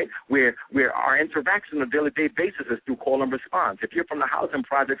 right? Where our interaction on a daily basis is through call and response. If you're from the housing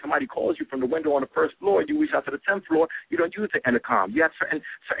project, somebody calls you from the window on the first floor, you reach out to the 10th floor, you don't use the intercom. You have certain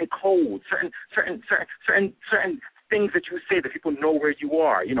codes, certain things that you say that people know where you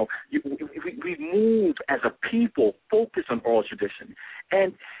are. You know, we move as a people, focus on oral tradition.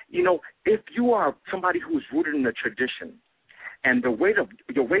 And, you know, if you are somebody who is rooted in a tradition and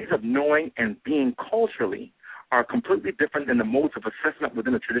your ways of knowing and being culturally are completely different than the modes of assessment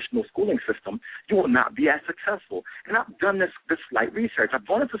within a traditional schooling system, you will not be as successful. And I've done this slight research. I've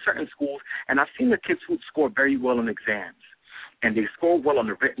gone into certain schools, and I've seen the kids who score very well in exams. And they score well on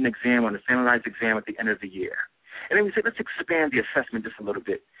the written exam, on the standardized exam at the end of the year. And then we say, let's expand the assessment just a little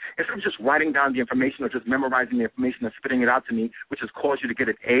bit. Instead of just writing down the information or just memorizing the information and spitting it out to me, which has caused you to get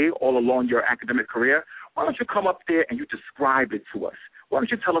an A all along your academic career, why don't you come up there and you describe it to us? Why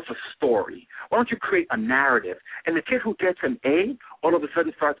don't you tell us a story? Why don't you create a narrative? And the kid who gets an A all of a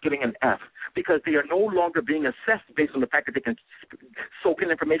sudden starts getting an F because they are no longer being assessed based on the fact that they can soak in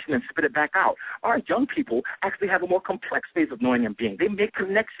information and spit it back out. Our young people actually have a more complex ways of knowing and being. They make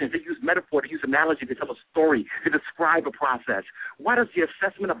connections. They use metaphor. They use analogy. They tell a story. They describe a process. Why does the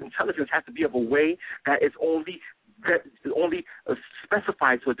assessment of intelligence have to be of a way that is only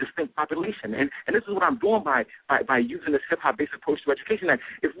specified to a distinct population? And this is what I'm doing by using this hip-hop-based approach to education, that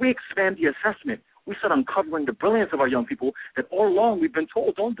if we expand the assessment, we start uncovering the brilliance of our young people that all along we've been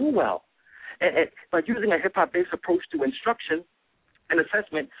told don't do well. And by using a hip-hop-based approach to instruction and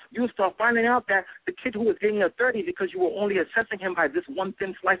assessment, you start finding out that the kid who is getting a 30 because you were only assessing him by this one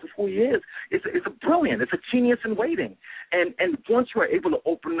thin slice of who he is a brilliant. It's a genius in waiting. And once you are able to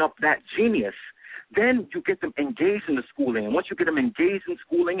open up that genius, then you get them engaged in the schooling. And once you get them engaged in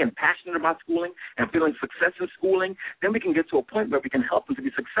schooling and passionate about schooling and feeling success in schooling, then we can get to a point where we can help them to be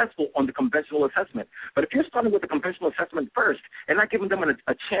successful on the conventional assessment. But if you're starting with the conventional assessment first and not giving them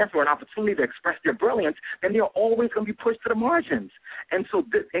a chance or an opportunity to express their brilliance, then they're always going to be pushed to the margins. And so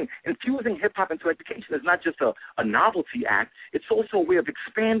infusing hip-hop into education is not just a novelty act. It's also a way of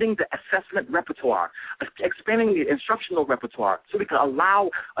expanding the assessment repertoire, expanding the instructional repertoire so we can allow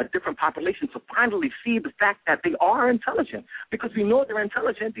a different population to finally see the fact that they are intelligent, because we know they're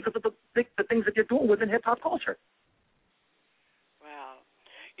intelligent because of the things that they're doing within hip-hop culture. Wow.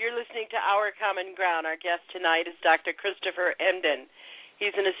 You're listening to Our Common Ground. Our guest tonight is Dr. Christopher Emdin.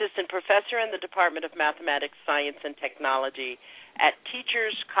 He's an assistant professor in the Department of Mathematics, Science, and Technology at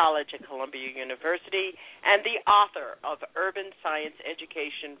Teachers College at Columbia University and the author of Urban Science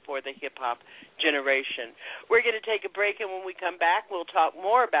Education for the Hip-Hop Generation. We're going to take a break, and when we come back, we'll talk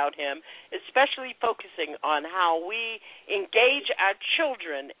more about him, especially focusing on how we engage our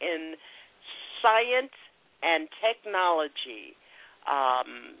children in science and technology.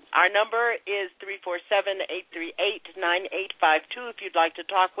 Our number is 347-838-9852 if you'd like to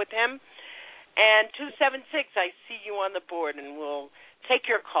talk with him. And 276, I see you on the board, and we'll take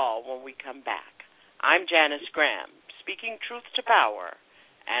your call when we come back. I'm Janice Graham, speaking truth to power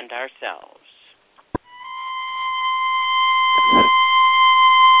and ourselves.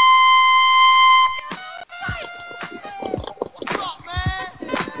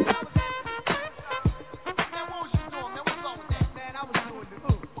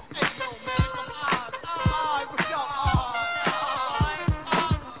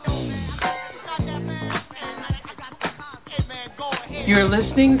 Got that, man. You're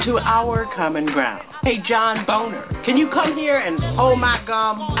listening to Our Common Ground. Hey, John Boner, can you come here and hold my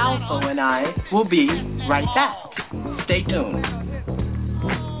gum? Alpha and I will be right back. Stay tuned.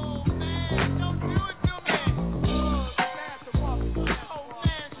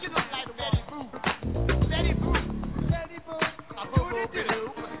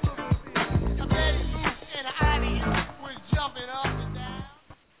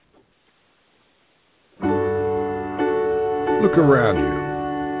 Look around you.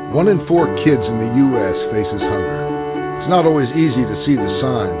 1 in 4 kids in the U.S. faces hunger. It's not always easy to see the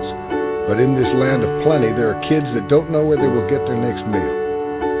signs, but in this land of plenty, there are kids that don't know where they will get their next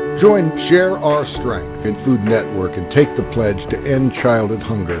meal. Join Share Our Strength in Food Network and take the pledge to end childhood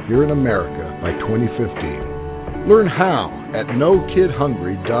hunger here in America by 2015. Learn how at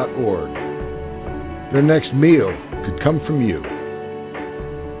NoKidHungry.org. Their next meal could come from you.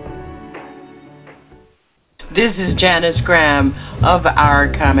 This is Janice Graham of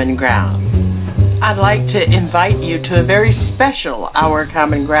Our Common Ground. I'd like to invite you to a very special Our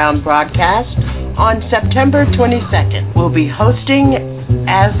Common Ground broadcast on September 22nd. We'll be hosting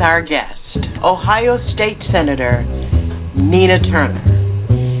as our guest Ohio State Senator Nina Turner.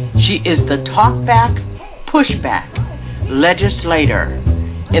 She is the talkback, pushback legislator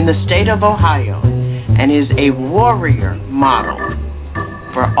in the state of Ohio and is a warrior model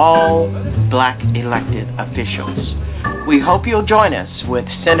for all black elected officials. We hope you'll join us with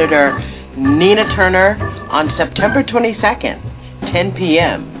Senator Nina Turner on September 22nd, 10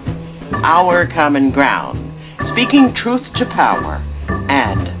 p.m., Our Common Ground, speaking truth to power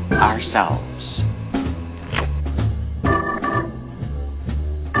and ourselves.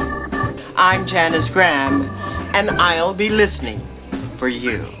 I'm Janice Graham, and I'll be listening for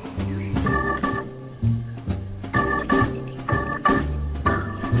you.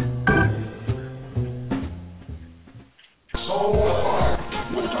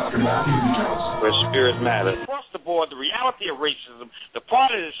 Where spirit matters. Across the board, the reality of racism, the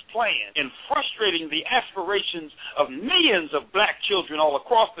part it is playing in frustrating the aspirations of millions of black children all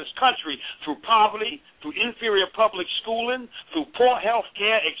across this country through poverty, through inferior public schooling, through poor health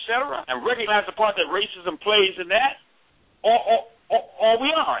care, etc., and recognize the part that racism plays in that, or we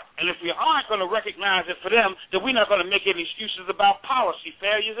aren't. And if we aren't going to recognize it for them, then we're not going to make any excuses about policy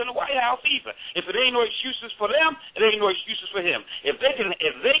failures in the White House either. If it ain't no excuses for them, it ain't no excuses for him. If they can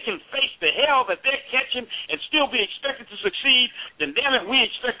face the hell that they're catching and still be expected to succeed, then damn it, we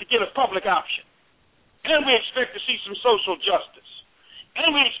expect to get a public option. And we expect to see some social justice.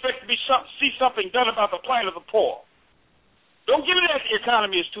 And we expect to see something done about the plight of the poor. Don't give me that the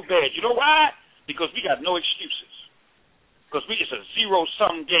economy is too bad. You know why? Because we got no excuses. Because it's a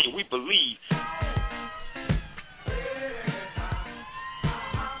zero-sum game. We believe.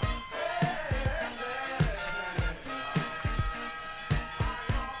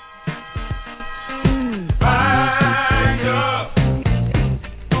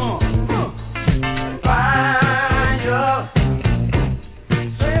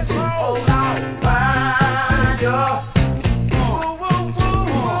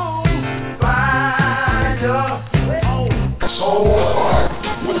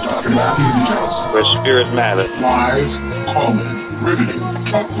 Where spirit matters. Live, calming, riveting,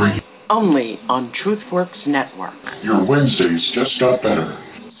 talk radio. Only on TruthWorks Network. Your Wednesdays just got better.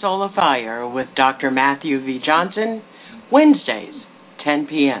 Soul of Fire with Dr. Matthew V. Johnson, Wednesdays, 10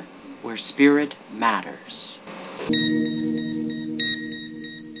 p.m., where spirit matters.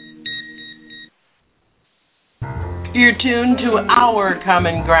 You're tuned to Our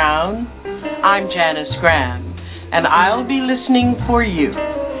Common Ground. I'm Janice Graham, and I'll be listening for you,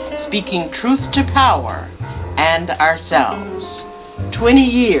 speaking truth to power and ourselves. 20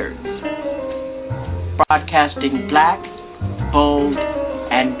 years, broadcasting black, bold,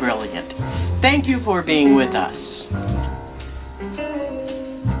 and brilliant. Thank you for being with us.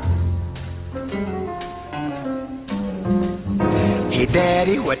 Hey,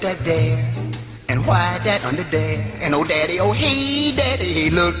 Daddy, what that there? And why that under there? And oh, Daddy, oh, hey, Daddy,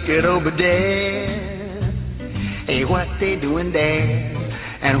 look it over there. Hey, what they doing there?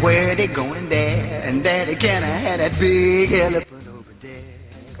 And where they going there? And Daddy, can I have that big elephant over there?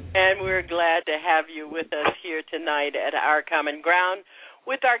 And we're glad to have you with us here tonight at Our Common Ground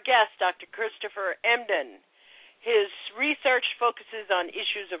with our guest, Dr. Christopher Emdin. His research focuses on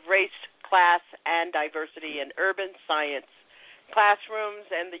issues of race, class, and diversity in urban science classrooms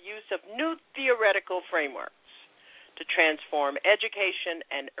and the use of new theoretical frameworks to transform education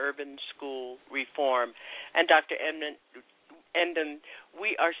and urban school reform. And Dr. Emdin,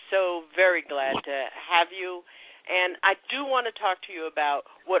 we are so very glad to have you. And I do want to talk to you about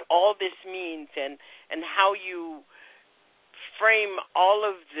what all this means and how you frame all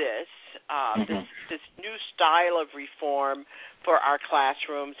of this, this new style of reform for our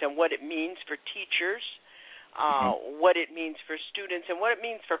classrooms and what it means for teachers, what it means for students, and what it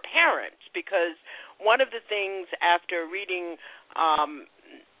means for parents. Because one of the things after reading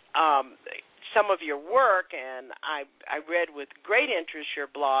some of your work, and I read with great interest your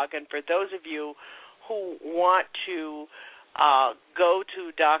blog, and for those of you who want to go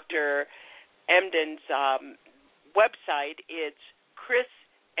to Dr. Emdin's website, it's Chris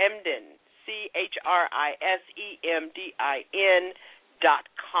Emdin,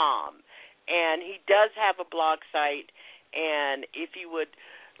 ChrisEmdin.com. And he does have a blog site, and if you would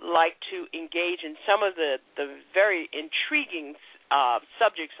like to engage in some of the very intriguing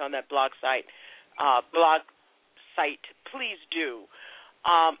subjects on that blog site, please do.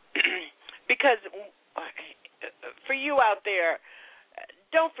 Because for you out there,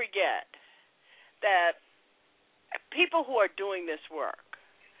 don't forget that people who are doing this work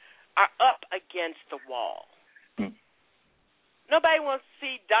are up against the wall. Nobody wants to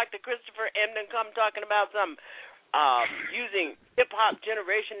see Dr. Christopher Emdin come talking about some using hip-hop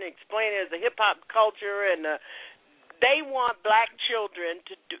generation and explaining it as a hip-hop culture, and they want black children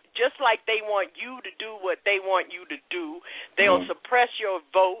to do, just like they want you to do what they want you to do. They'll suppress your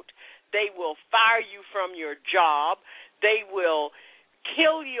vote. They will fire you from your job. They will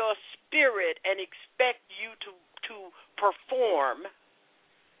kill your spirit and expect you to perform.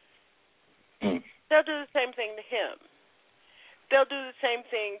 They'll do the same thing to him. They'll do the same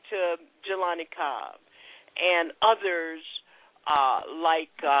thing to Jelani Cobb and others like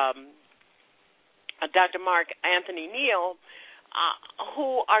Dr. Mark Anthony Neal,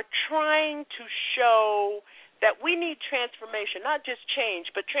 who are trying to show that we need transformation, not just change,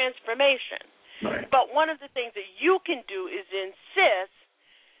 but transformation. Right. But one of the things that you can do is insist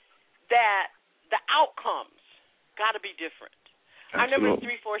that the outcomes got to be different. Our number is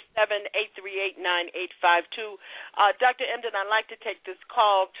 347-838-9852. Dr. Emdin, I'd like to take this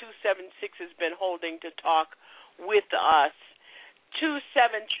call. 276 has been holding to talk with us.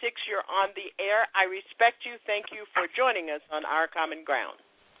 276, you're on the air. I respect you. Thank you for joining us on Our Common Ground.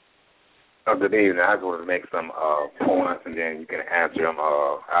 Good evening. I just wanted to make some points, and then you can answer them.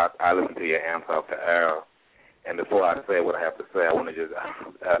 I listen to your answer off the air. And before I say what I have to say, I want to just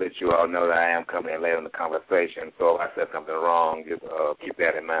let you all know that I am coming in late in the conversation. So if I said something wrong, just keep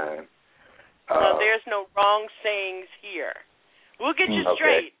that in mind. No, there's no wrong sayings here. We'll get you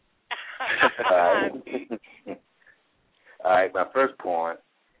straight. All right, my first point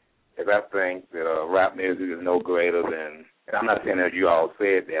is I think that rap music is no greater than, and I'm not saying that you all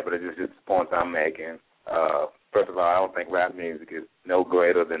said that, but it's just points I'm making. First of all, I don't think rap music is no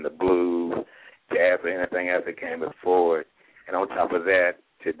greater than the blues, jazz, or anything else that came before it. And on top of that,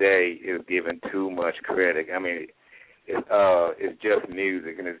 today is given too much credit. I mean, it's just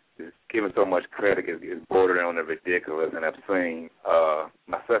music, and it's given so much credit, it's bordering on the ridiculous and obscene.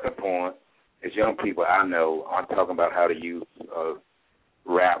 My second point is young people I know aren't talking about how to use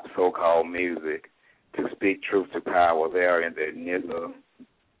rap, so-called music, to speak truth to power. They are in the nigger,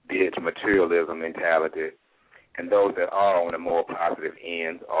 bitch, materialism mentality. And those that are on the more positive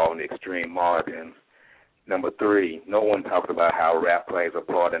end are on the extreme margins. Number three, no one talks about how rap plays a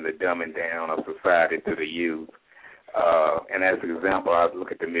part in the dumbing down of society to the youth. And as an example, I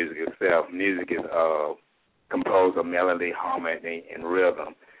look at the music itself. Music is composed of melody, harmony, and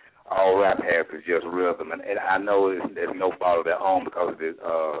rhythm. All rap has is just rhythm. And I know there's no fault of their own because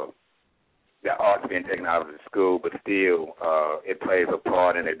the art's being taken out of the school, but still it plays a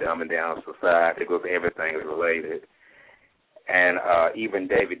part in the dumbing down of society because everything is related. And even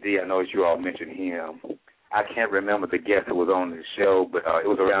David D., I know you all mentioned him. I can't remember the guest who was on the show, but it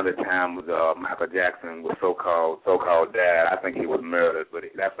was around the time when Michael Jackson was so-called died. I think he was murdered, but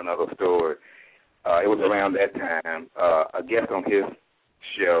that's another story. It was around that time. A guest on his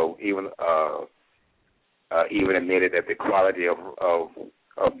show even admitted that the quality of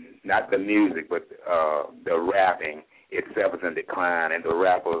not the music, but the rapping itself is in decline, and the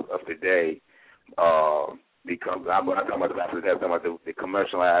rappers of today because I'm not talking about the rappers, I'm talking about the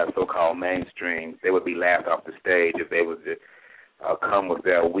commercialized so-called mainstream. They would be laughed off the stage if they was to come with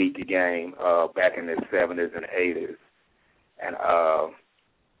their weak game back in the 70s and 80s. And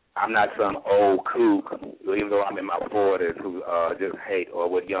I'm not some old kook, even though I'm in my 40s, who just hate or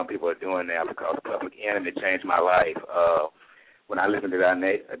what young people are doing now, because Public Enemy changed my life. When I listened to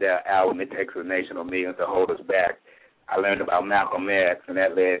that album, It Takes a Nation of Millions to Hold Us Back, I learned about Malcolm X, and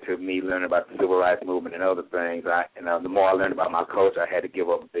that led to me learning about the Civil Rights Movement and other things. The more I learned about my culture, I had to give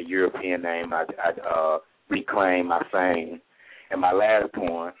up the European name. I reclaimed my fame. And my last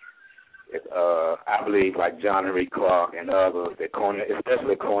point I believe like John Henry Clark and others,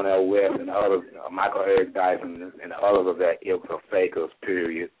 especially Cornel West and others, Michael Eric Dyson and others of that ilk are fakers,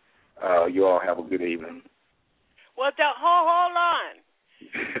 period. You all have a good evening. Well, hold on.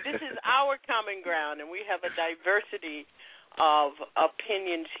 This is our common ground, and we have a diversity of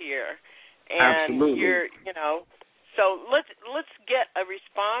opinions here. And Absolutely. So let's get a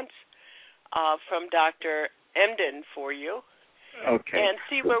response from Dr. Emden for you. Okay. And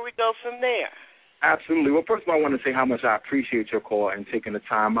see where we go from there. Absolutely. Well, first of all, I want to say how much I appreciate your call and taking the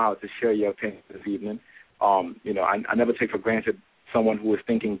time out to share your opinion this evening. I never take for granted someone who is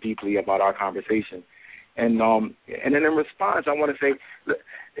thinking deeply about our conversation. And then in response, I want to say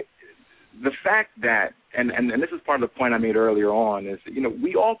the fact that, and this is part of the point I made earlier on, is,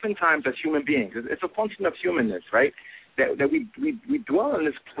 we oftentimes as human beings, it's a function of humanness, right, that we dwell in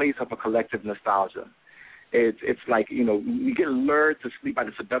this place of a collective nostalgia. It's like, we get lured to sleep by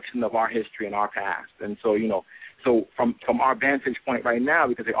the seduction of our history and our past. And so, so from our vantage point right now,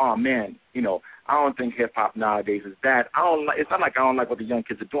 we can say, oh, man, I don't think hip-hop nowadays is that. It's not like I don't like what the young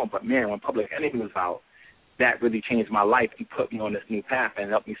kids are doing, but, man, when Public Enemy was out, that really changed my life and put me on this new path and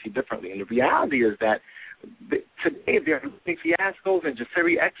helped me see differently. And the reality is that today there are big fiascos and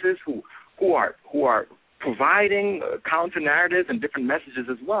Jasiri X's who are providing counter narratives and different messages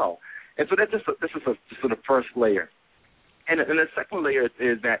as well. And so this is a sort of first layer. And the second layer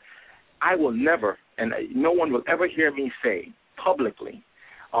is that I will never, and no one will ever hear me say publicly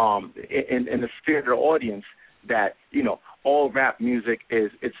in the spirit of the audience that, all rap music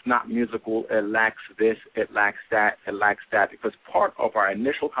it's not musical, it lacks this, it lacks that, because part of our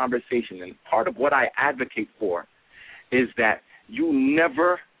initial conversation and part of what I advocate for is that you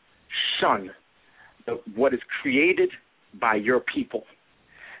never shun what is created by your people.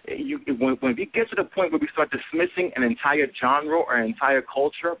 When we get to the point where we start dismissing an entire genre or an entire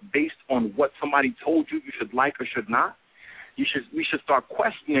culture based on what somebody told you should like or should not, we should start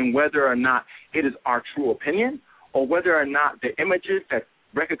questioning whether or not it is our true opinion or whether or not the images that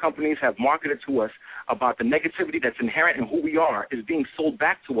record companies have marketed to us about the negativity that's inherent in who we are is being sold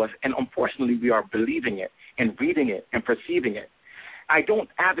back to us, and unfortunately we are believing it and reading it and perceiving it. I don't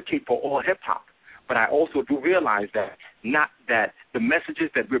advocate for all hip-hop, but I also do realize that the messages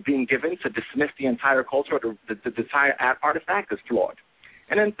that we're being given to dismiss the entire culture or the entire artifact is flawed.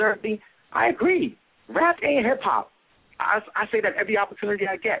 And then thirdly, I agree. Rap ain't hip-hop. I say that every opportunity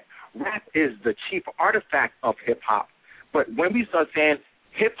I get. Rap is the chief artifact of hip-hop. But when we start saying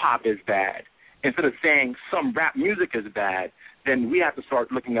hip-hop is bad, instead of saying some rap music is bad, then we have to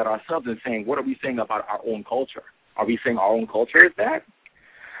start looking at ourselves and saying, what are we saying about our own culture? Are we saying our own culture is bad?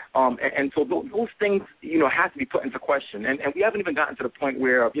 And so those things, have to be put into question. And we haven't even gotten to the point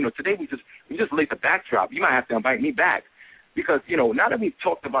where, today we just laid the backdrop. You might have to invite me back. Because, now that we've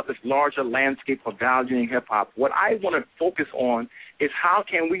talked about this larger landscape of valuing hip-hop, what I want to focus on is how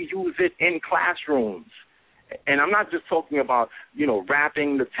can we use it in classrooms. And I'm not just talking about,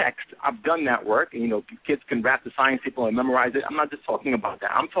 rapping the text. I've done that work. Kids can rap the science table and memorize it. I'm not just talking about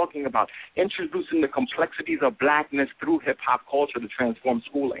that. I'm talking about introducing the complexities of blackness through hip-hop culture to transform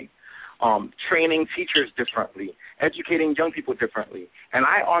schooling, training teachers differently, educating young people differently. And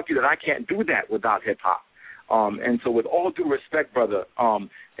I argue that I can't do that without hip-hop. And so with all due respect, brother, and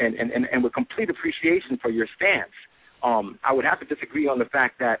with complete appreciation for your stance, I would have to disagree on the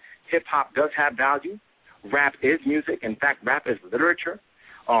fact that hip-hop does have value. Rap is music. In fact, rap is literature.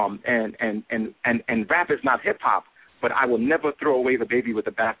 And rap is not hip-hop, but I will never throw away the baby with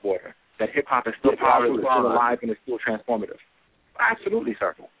the bathwater, that hip-hop is still powerful, it's still alive, and it's still transformative. Absolutely,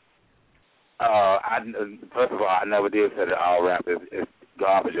 sir. First of all, I never did say that all rap is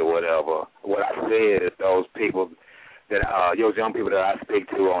garbage or whatever. What I said is those people that those young people that I speak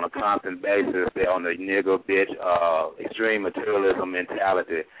to on a constant basis, they're on the nigger, bitch, extreme materialism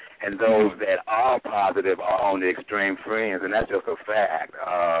mentality, and those that are positive are on the extreme friends, and that's just a fact.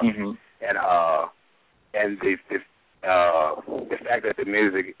 And the fact that the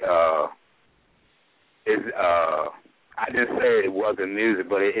music is I didn't say it wasn't music,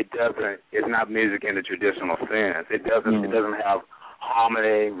 but it's not music in the traditional sense. It doesn't have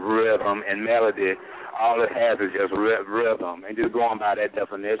harmony, rhythm, and melody. All it has is just rhythm, and just going by that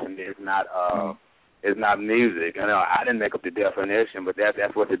definition, it's not music. I didn't make up the definition, but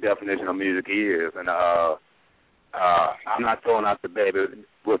that's what the definition of music is. And I'm not throwing out the baby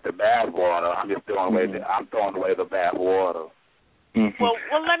with the bathwater. I'm just throwing away the bathwater. Well,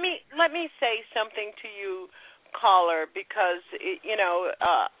 let me say something to you, caller, because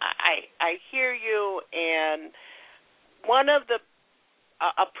I hear you, and one of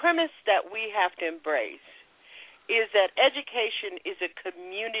a premise that we have to embrace is that education is a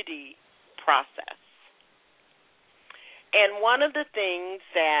community process. And one of the things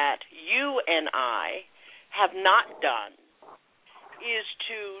that you and I have not done is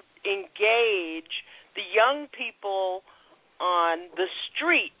to engage the young people on the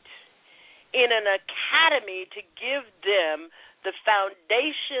street in an academy to give them the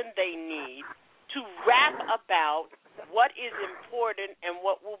foundation they need to rap about what is important and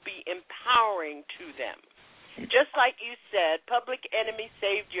what will be empowering to them. Just like you said, Public Enemy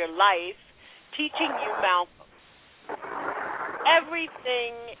saved your life, teaching you Malcolm.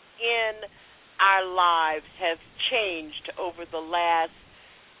 Everything in our lives has changed over the last,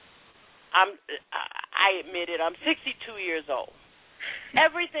 I admit it, I'm 62 years old.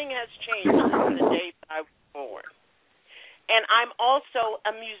 Everything has changed since the day I was born. And I'm also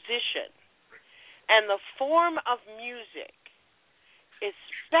a musician. And the form of music,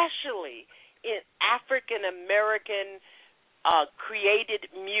 especially in African American created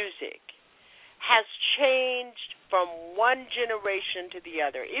music, has changed from one generation to the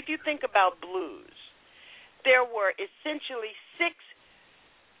other. If you think about blues, there were essentially 6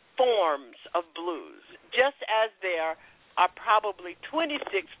 forms of blues, just as there are probably 26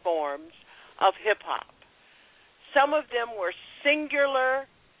 forms of hip-hop. Some of them were singular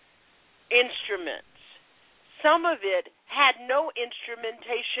instruments. Some of it had no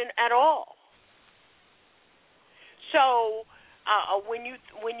instrumentation at all. So when you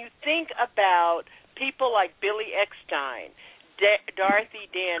think about people like Billy Eckstine, Dorothy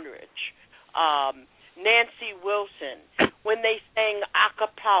Dandridge, Nancy Wilson, when they sang a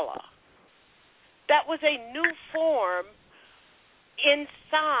cappella, that was a new form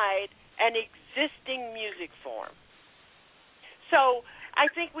inside an existing music form. So I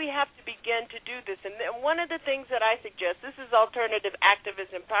think we have to begin to do this. And one of the things that I suggest, this is Alternative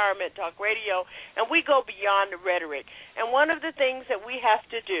Activist Empowerment Talk Radio, and we go beyond the rhetoric. And one of the things that we have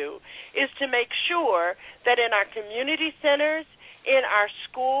to do is to make sure that in our community centers, in our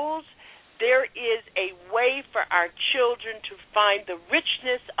schools, there is a way for our children to find the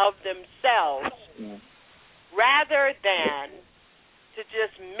richness of themselves rather than to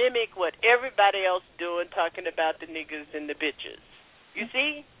just mimic what everybody else doing, talking about the niggas and the bitches. You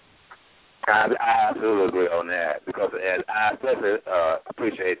see? I absolutely agree on that, because I especially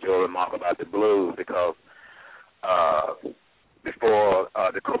appreciate your remark about the blues, because before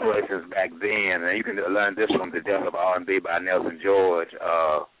the corporations back then, and you can learn this from The Death of R&B by Nelson George,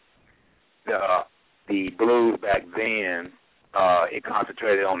 the blues back then, it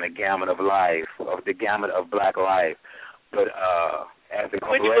concentrated on the gamut of life, of the gamut of black life, but as the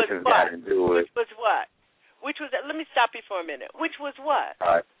corporations got into it. Which was what? Which was, let me stop you for a minute. Which was what?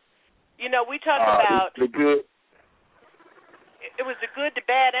 You know, we talk about the good. It was the good, the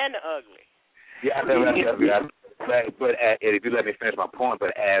bad, and the ugly. Yeah, but if you let me finish my point,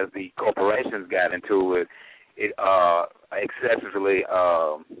 but as the corporations got into it, it excessively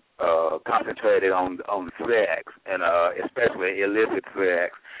concentrated on sex, and especially illicit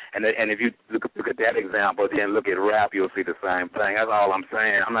sex. And if you look at that example, then look at rap, you'll see the same thing. That's all I'm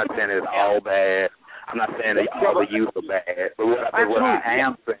saying. I'm not saying it's all bad. I'm not saying that all the youth are bad, but what I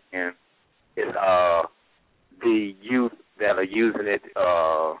am saying is the youth that are using it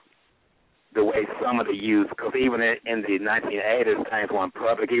the way some of the youth, because even in the 1980s, things weren't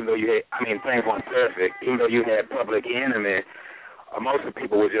public, even though things weren't perfect, even though you had Public Enemy, most of the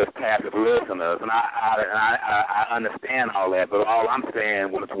people were just passive listeners, and I understand all that, but all I'm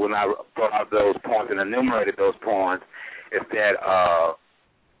saying when I brought out those points and enumerated those points is that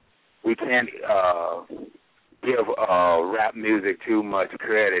we can't give rap music too much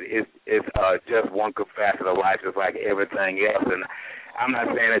credit. It's just one facet of life, just like everything else. And I'm not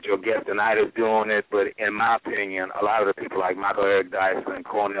saying that your guest tonight is doing it, but in my opinion, a lot of the people like Michael Eric Dyson,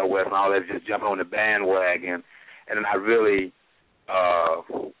 Cornel West, and all that just jumping on the bandwagon, and then I really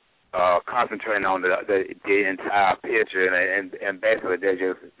concentrating on the entire picture, and basically they're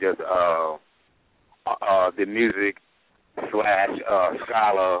just the music /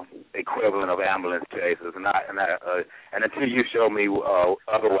 scholar equivalent of ambulance chasers, and until you show me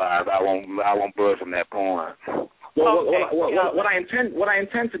otherwise, I won't budge from that point. Well, what I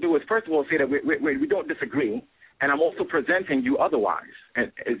intend to do is, first of all, say that we don't disagree, and I'm also presenting you otherwise.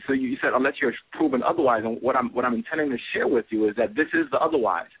 And so you said unless you're proven otherwise, and what I'm intending to share with you is that this is the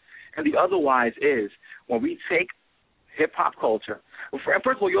otherwise, and the otherwise is when we take hip-hop culture.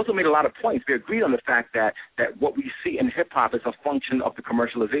 First of all, you also made a lot of points. We agreed on the fact that what we see in hip-hop is a function of the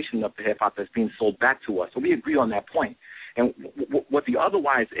commercialization of the hip-hop that's being sold back to us. So we agree on that point. And what the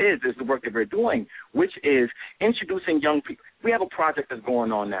otherwise is the work that we're doing, which is introducing young people. We have a project that's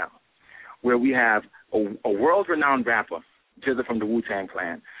going on now where we have a world-renowned rapper, Jizza from the Wu-Tang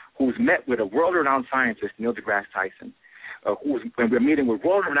Clan, who's met with a world-renowned scientist, Neil deGrasse Tyson, when we're meeting with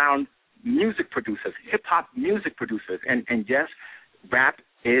world-renowned music producers, hip-hop music producers. And yes, rap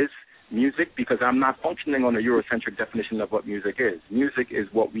is music because I'm not functioning on a Eurocentric definition of what music is. Music is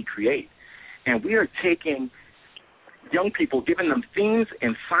what we create. And we are taking young people, giving them themes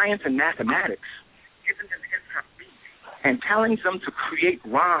in science and mathematics, giving them hip-hop beats, and telling them to create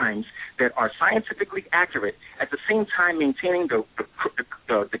rhymes that are scientifically accurate, at the same time maintaining the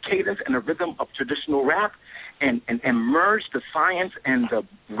cadence and the rhythm of traditional rap, and merge the science and the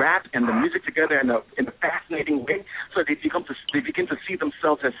rap and the music together in a fascinating way, so they begin to see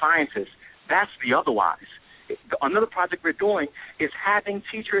themselves as scientists. That's the otherwise. Another project we're doing is having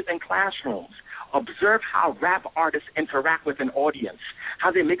teachers in classrooms observe how rap artists interact with an audience, how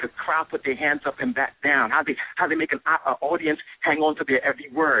they make a crowd put their hands up and back down, how they make an audience hang on to their every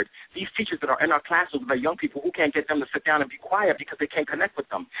word. These teachers that are in our classrooms are young people who can't get them to sit down and be quiet because they can't connect with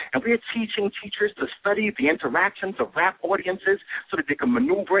them. And we're teaching teachers to study the interactions of rap audiences so that they can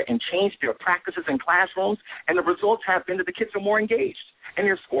maneuver and change their practices in classrooms, and the results have been that the kids are more engaged and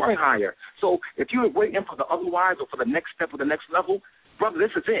they're scoring higher. So if you're waiting for the otherwise or for the next step or the next level, brother,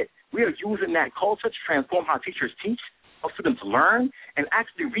 this is it. We are using that culture to transform how teachers teach, help students learn, and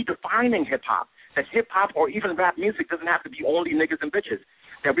actually redefining hip-hop. That hip-hop or even rap music doesn't have to be only niggas and bitches.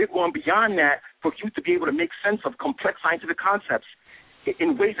 That we're going beyond that for youth to be able to make sense of complex scientific concepts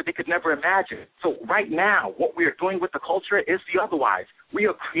in ways that they could never imagine. So right now, what we are doing with the culture is the otherwise. We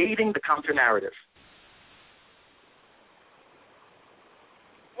are creating the counter-narrative.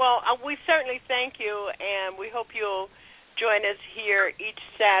 Well, we certainly thank you, and we hope you'll join us here each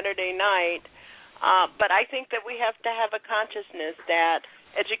Saturday night. But I think that we have to have a consciousness that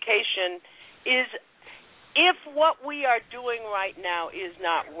education is, if what we are doing right now is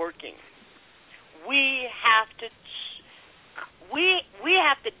not working, we have to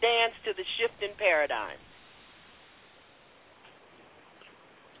dance to the shift in paradigm.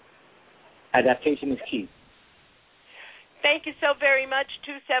 Adaptation is key. Thank you so very much,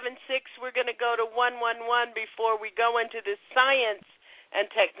 276. We're going to go to 111 before we go into the science and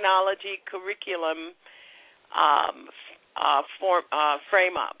technology curriculum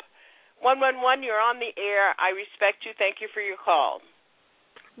frame up. 111, you're on the air. I respect you. Thank you for your call.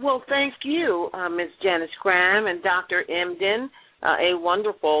 Well, thank you, Ms. Janice Graham and Dr. Emden. A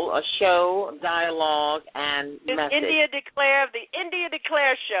wonderful show, dialogue, and it's message. India Declare, the India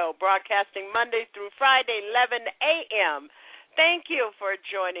Declare Show, broadcasting Monday through Friday, 11 a.m. Thank you for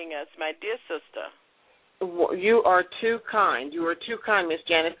joining us, my dear sister. You are too kind. You are too kind, Miss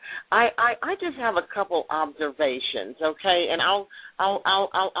Janice. I just have a couple observations, okay? And I'll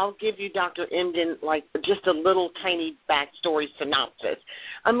give you, Dr. Emden, like just a little tiny backstory synopsis.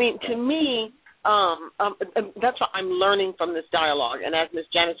 I mean, to me, that's what I'm learning from this dialogue. And as Ms.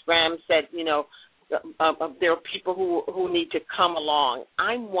 Janice Graham said, you know, there are people who need to come along.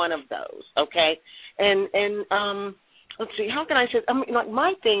 I'm one of those, okay? And let's see, how can I say? I mean, like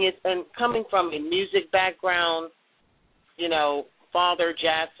my thing is, and coming from a music background, you know, father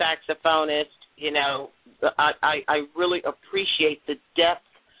jazz saxophonist, you know, I really appreciate the depth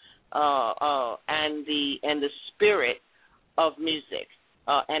and the spirit of music.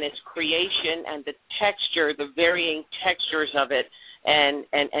 And its creation and the texture, the varying textures of it, and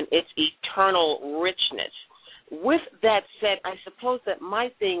its eternal richness. With that said, I suppose that my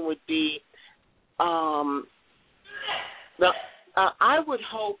thing would be, I would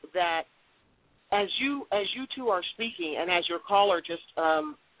hope that as you two are speaking, and as your caller just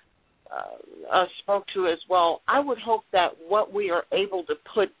spoke to as well, I would hope that what we are able to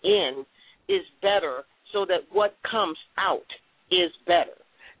put in is better, so that what comes out is better.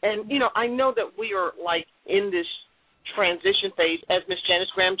 And, you know, I know that we are, like, in this transition phase. As Ms.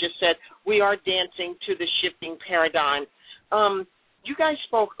 Janice Graham just said, we are dancing to the shifting paradigm. You guys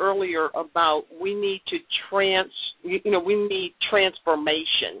spoke earlier about we need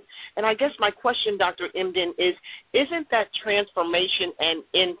transformation. And I guess my question, Dr. Emden, is, isn't that transformation an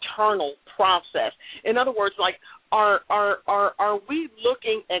internal process? In other words, like, are we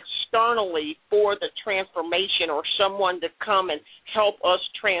looking externally for the transformation or someone to come and help us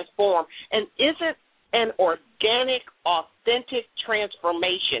transform? And isn't an organic, authentic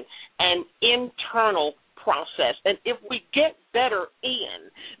transformation an internal process? And if we get better in,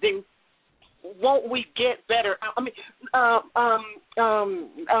 then won't we get better? I mean,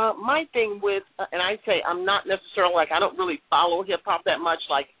 my thing with, and I say I'm not necessarily, like, I don't really follow hip-hop that much,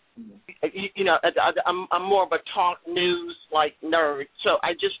 like, you know, I'm more of a talk news, like, nerd. So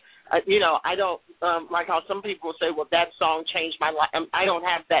I just, you know, I don't, like how some people say, well, that song changed my life. I don't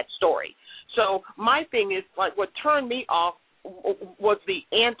have that story. So my thing is, like, what turned me off was the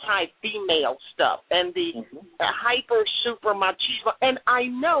anti-female stuff and the hyper super machismo. And I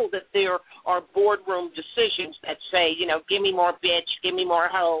know that there are boardroom decisions that say, give me more bitch, give me more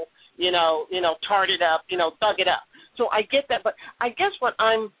hoe, tart it up, thug it up. So I get that, but I guess what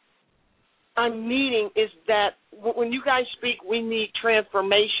I'm needing is that when you guys speak, we need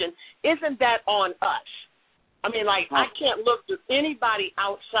transformation. Isn't that on us? I mean, I can't look to anybody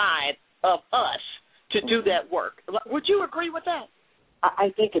outside of us to do that work. Would you agree with that?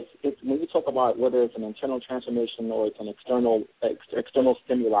 I think it's when you talk about whether it's an internal transformation or it's an external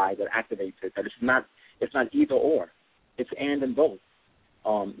stimuli that activates it, that it's not either or, it's and both.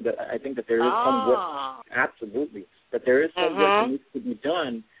 I think that there is some work, absolutely, that there is some work that needs to be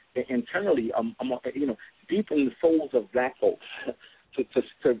done internally, deep in the souls of black folks,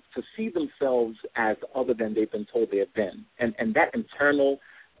 to see themselves as other than they've been told they have been, and that internal,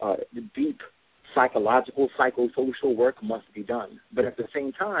 deep psychological, psychosocial work must be done. But at the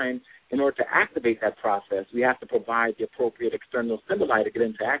same time, in order to activate that process, we have to provide the appropriate external stimuli to get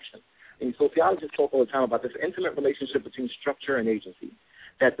into action. And sociologists talk all the time about this intimate relationship between structure and agency,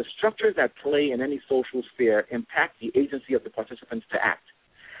 that the structures that play in any social sphere impact the agency of the participants to act.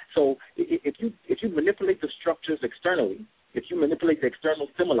 So if you manipulate the structures externally, if you manipulate the external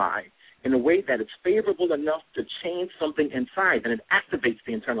stimuli in a way that it's favorable enough to change something inside, then it activates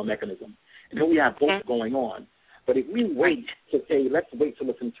the internal mechanism. And then we have both going on. But if we wait to say, let's wait till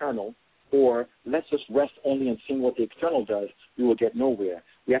it's internal, or let's just rest only on seeing what the external does, we will get nowhere.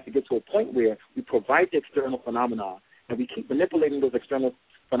 We have to get to a point where we provide the external phenomena, and we keep manipulating those external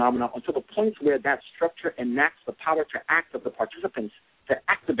phenomena until the point where that structure enacts the power to act of the participants to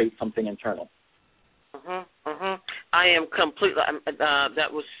activate something internal. I am completely.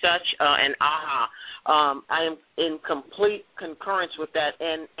 That was such an aha. I am in complete concurrence with that,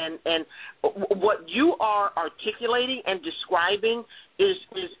 and what you are articulating and describing is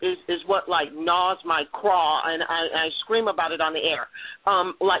what gnaws my craw, and I scream about it on the air.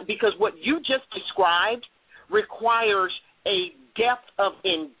 Because what you just described requires a depth of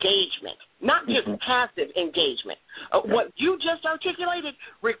engagement, not just passive engagement. What you just articulated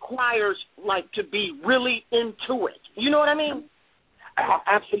requires to be really into it. You know what I mean?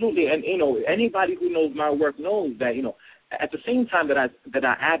 Absolutely. And anybody who knows my work knows that at the same time that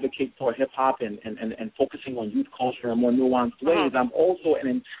I advocate for hip hop and focusing on youth culture in more nuanced ways, I'm also an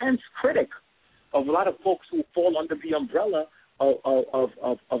intense critic of a lot of folks who fall under the umbrella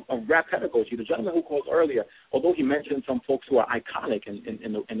of rap pedagogy. The gentleman who called earlier, although he mentioned some folks who are iconic in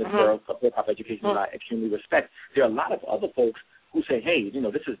the world of hip hop education that I extremely respect, there are a lot of other folks who say, hey,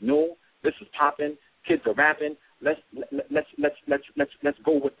 this is new, this is popping, kids are rapping, let's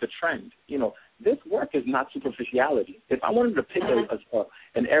go with the trend. This work is not superficiality. If I wanted to pick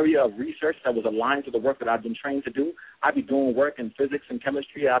an area of research that was aligned to the work that I've been trained to do, I'd be doing work in physics and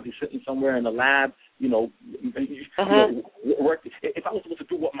chemistry. I'd be sitting somewhere in the lab, work. If I was supposed to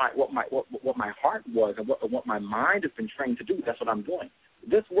do what my heart was and what my mind has been trained to do, that's what I'm doing.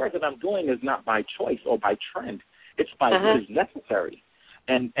 This work that I'm doing is not by choice or by trend. It's by what is necessary,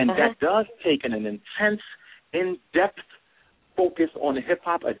 and that does take an intense, in-depth focus on hip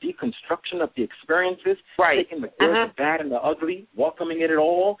hop, a deconstruction of the experiences, taking the good, the bad, and the ugly, welcoming it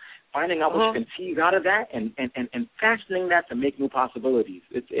all, finding out what you can tease out of that, and fashioning that to make new possibilities.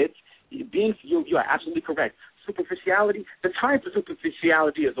 You are absolutely correct. Superficiality, the time for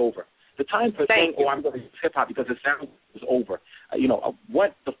superficiality is over. The time for saying, I'm going to use hip hop because it sounds is over.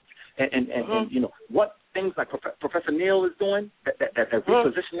 What things like Professor Neal is doing, that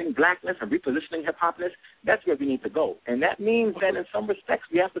repositioning blackness and repositioning hip-hopness, that's where we need to go. And that means that in some respects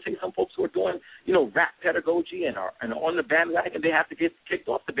we have to say some folks who are doing, rap pedagogy and are on the bandwagon, they have to get kicked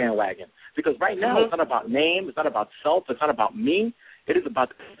off the bandwagon. Because right now it's not about name, it's not about self, it's not about me. It is about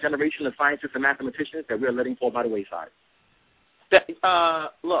the generation of scientists and mathematicians that we're letting fall by the wayside.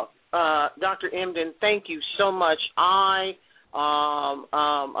 Look, Dr. Emdin, thank you so much. I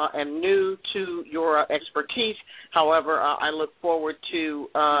am new to your expertise. However, I look forward to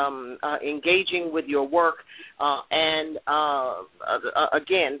engaging with your work.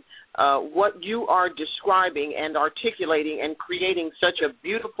 Again, what you are describing and articulating and creating such a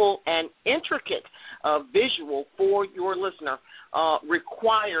beautiful and intricate visual for your listener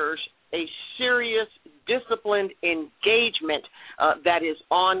requires a serious, disciplined engagement that is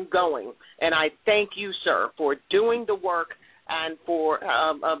ongoing. And I thank you, sir, for doing the work and for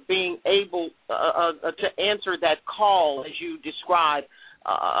being able to answer that call, as you described,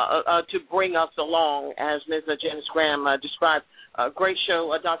 to bring us along, as Ms. Janice Graham described. Great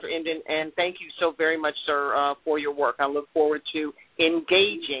show, Dr. Emdin, and thank you so very much, sir, for your work. I look forward to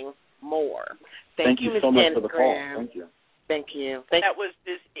engaging more. Thank you, so much for the call. Thank you. Thank you. That was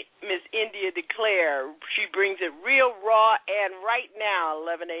Miss India Declare. She brings it real raw and right now,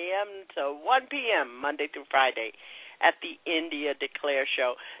 11 a.m. to 1 p.m., Monday through Friday, at the India Declare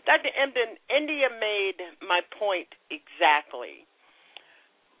Show. Dr. Emden, India made my point exactly.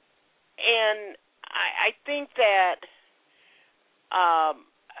 And I think that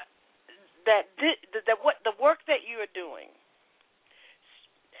the work that you are doing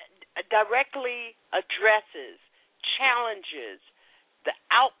directly addresses, challenges the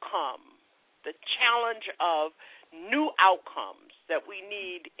outcome, the challenge of new outcomes that we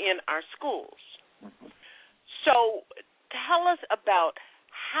need in our schools. So tell us about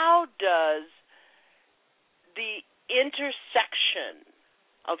how does the intersection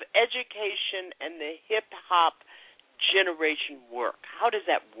of education and the hip-hop generation work? How does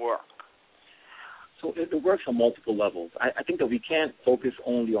that work? So it works on multiple levels. I think that we can't focus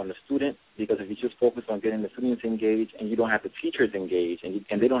only on the student, because if you just focus on getting the students engaged and you don't have the teachers engaged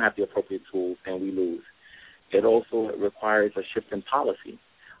and they don't have the appropriate tools, then we lose. It also requires a shift in policy.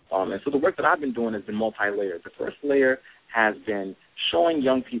 And so the work that I've been doing has been multi-layered. The first layer has been showing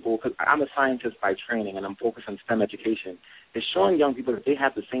young people, because I'm a scientist by training and I'm focused on STEM education, is showing young people that they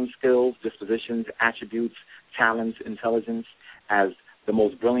have the same skills, dispositions, attributes, talents, intelligence as the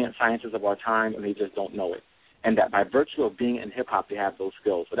most brilliant scientists of our time, and they just don't know it. And that by virtue of being in hip-hop, they have those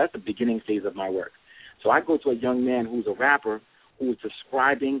skills. So that's the beginning phase of my work. So I go to a young man who's a rapper who is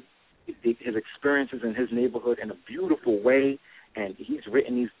describing his experiences in his neighborhood in a beautiful way, and he's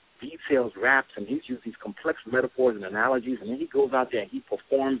written these detailed raps, and he's used these complex metaphors and analogies, and then he goes out there and he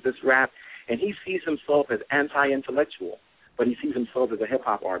performs this rap, and he sees himself as anti-intellectual, but he sees himself as a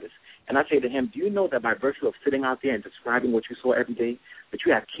hip-hop artist. And I say to him, do you know that by virtue of sitting out there and describing what you saw every day, that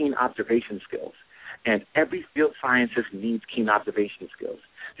you have keen observation skills? And every field scientist needs keen observation skills.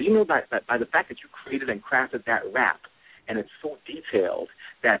 Do you know that by the fact that you created and crafted that rap, and it's so detailed,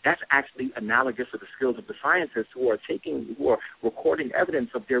 that's actually analogous to the skills of the scientists who are recording evidence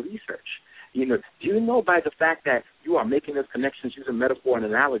of their research? You know, do you know by the fact that you are making those connections using metaphor and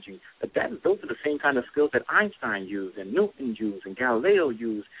analogy, those are the same kind of skills that Einstein used and Newton used and Galileo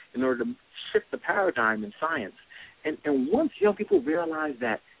used in order to shift the paradigm in science? And once young people realize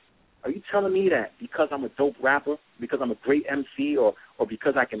that, are you telling me that because I'm a dope rapper, because I'm a great MC, or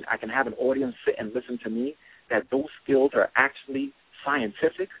because I can have an audience sit and listen to me, that those skills are actually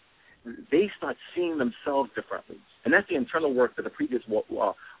scientific? They start seeing themselves differently. And that's the internal work that the previous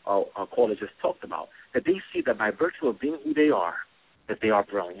caller just talked about, that they see that by virtue of being who they are, that they are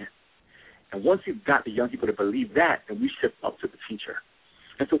brilliant. And once you've got the young people to believe that, then we shift up to the teacher.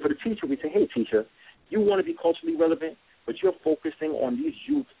 And so for the teacher, we say, hey, teacher, you want to be culturally relevant, but you're focusing on these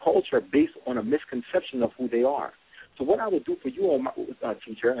youth's culture based on a misconception of who they are. So what I would do for you,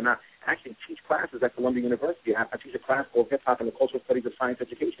 teacher, and I actually teach classes at Columbia University. I teach a class called Hip Hop and the Cultural Studies of Science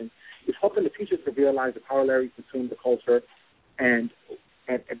Education. Is helping the teachers to realize the corollaries between the culture and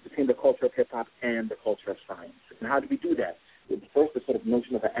between the culture of hip hop and the culture of science. And how do we do that? First, the sort of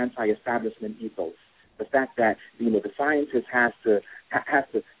notion of an anti-establishment ethos, the fact that the scientist has to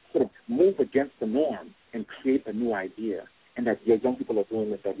sort of move against the norm and create a new idea, and that your young people are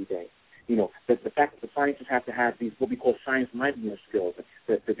doing this every day. The fact that the scientists have to have these what we call science-mindedness skills,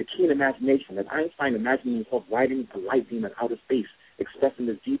 the keen imagination, that Einstein imagining himself riding a light beam in outer space, expressing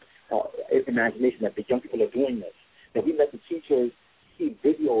this deep imagination, that the young people are doing this, that we let the teachers see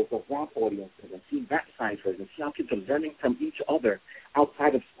videos of rap audiences and see rap ciphers and see how kids are learning from each other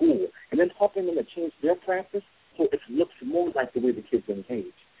outside of school, and then helping them to change their practice so it looks more like the way the kids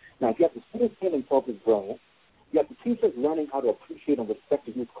engage. Now, if you have the students feeling themselves as brilliant, you have the teachers learning how to appreciate and respect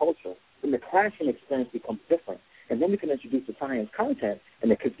the youth culture, then the classroom experience becomes different. And then we can introduce the science content,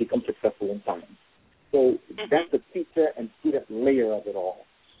 and the kids become successful in science. So that's the teacher and student layer of it all.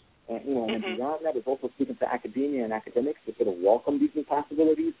 And, and beyond that is also speaking to academia and academics to sort of welcome these new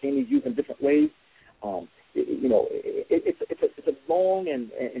possibilities, seeing these used in different ways. It's a long and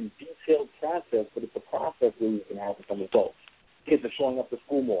detailed process, but it's a process where you can have some results. Kids are showing up to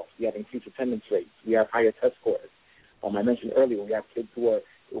school more. We have increased attendance rates. We have higher test scores. I mentioned earlier, we have kids who are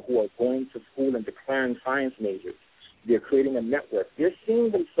going to school and declaring science majors. They're creating a network. They're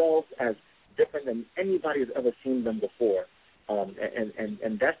seeing themselves as different than anybody has ever seen them before.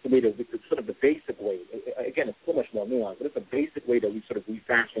 And that's the way that it's sort of the basic way. Again, it's so much more nuanced, but it's a basic way that we sort of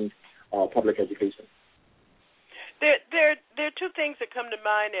refashioned public education. There are two things that come to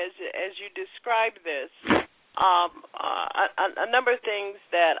mind as you describe this. A number of things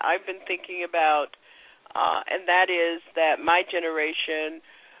that I've been thinking about, and that is that my generation,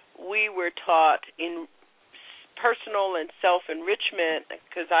 we were taught in personal and self-enrichment,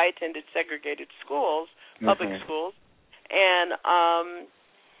 because I attended segregated schools, public schools, And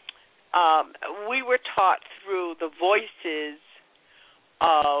we were taught through the voices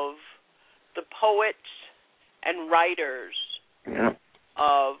of the poets and writers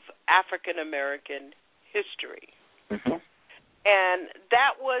of African American history. And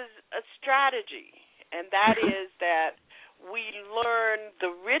that was a strategy, and that is that we learn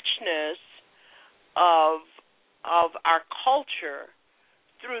the richness of our culture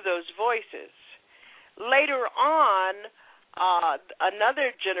through those voices. Later on,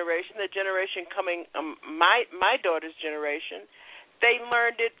 another generation, the generation coming, my daughter's generation, they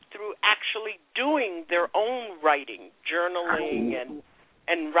learned it through actually doing their own writing, journaling,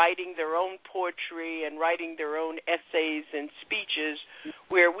 and writing their own poetry and writing their own essays and speeches,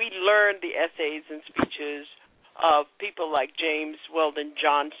 where we learned the essays and speeches of people like James Weldon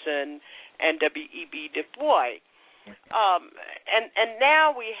Johnson and W.E.B. Du Bois. And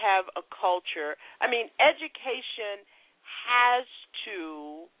now we have a culture. I mean, education has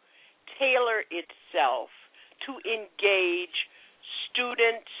to tailor itself to engage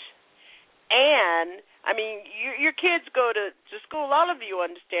students. And I mean, your kids go to school. All of you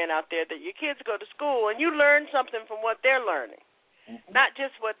understand out there that your kids go to school and you learn something from what they're learning. Not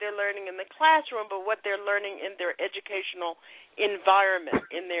just what they're learning in the classroom, but what they're learning in their educational environment,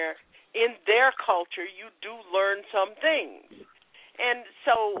 in their culture. You do learn some things. And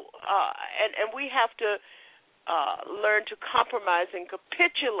so and we have to learn to compromise and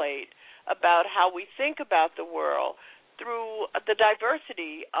capitulate about how we think about the world through the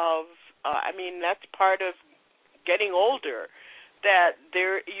diversity of, that's part of getting older, that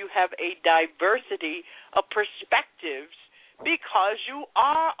there you have a diversity of perspectives because you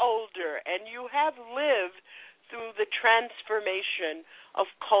are older and you have lived through the transformation of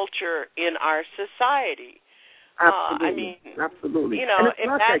culture in our society. Absolutely.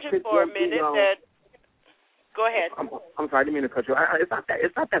 Imagine for a minute that. Go ahead. I'm sorry, I didn't mean to cut you. It's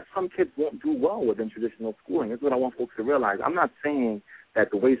not that some kids won't do well within traditional schooling. That's what I want folks to realize. I'm not saying that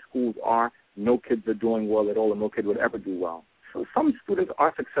the way schools are, no kids are doing well at all, and no kid would ever do well. So some students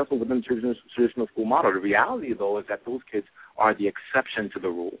are successful within the traditional school model. The reality, though, is that those kids are the exception to the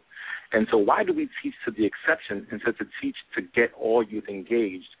rule. And so why do we teach to the exception instead of teach to get all youth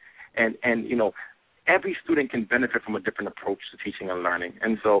engaged? And every student can benefit from a different approach to teaching and learning.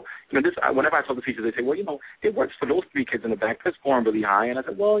 And so, whenever I talk to teachers, they say, well, it works for those 3 kids in the back. They're scoring really high. And I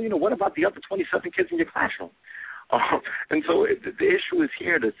said, well, what about the other 27 kids in your classroom? And so the issue is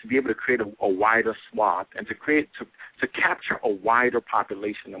here to be able to create a wider swath and to capture a wider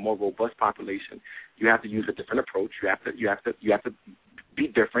population, a more robust population. You have to use a different approach. You have to be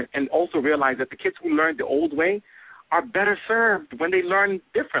different, and also realize that the kids who learned the old way are better served when they learn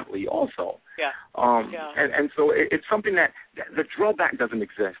differently also. And so it's something that the drawback doesn't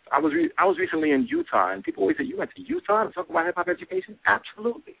exist. I was recently in Utah, and people always say, you went to Utah to talk about hip-hop education?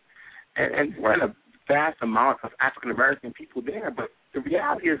 Absolutely. And we're in a vast amount of African-American people there, but the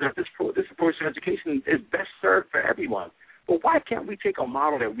reality is that this approach to education is best served for everyone. But why can't we take a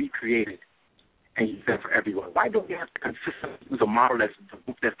model that we created and use that for everyone? Why don't we have to consistently use a model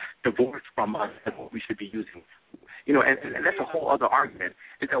that's divorced from us and what we should be using? And that's a whole other argument,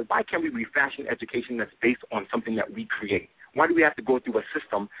 is that why can't we refashion education that's based on something that we create? Why do we have to go through a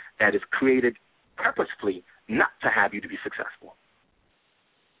system that is created purposefully not to have you to be successful?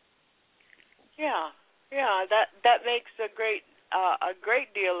 Yeah, that makes a great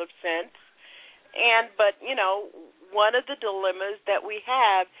deal of sense. But one of the dilemmas that we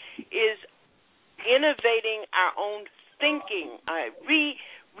have is innovating our own thinking,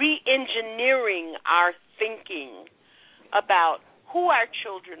 re-engineering our thinking about who our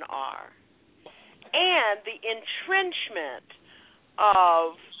children are, and the entrenchment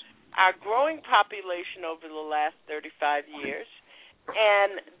of our growing population over the last 35 years.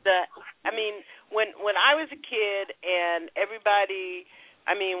 And when I was a kid and everybody,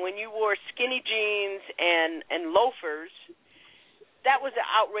 when you wore skinny jeans and loafers, that was an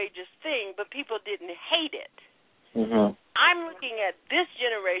outrageous thing, but people didn't hate it. I'm looking at this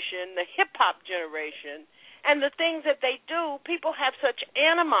generation, the hip-hop generation, and the things that they do, people have such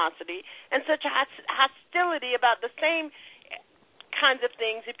animosity and such hostility about the same kinds of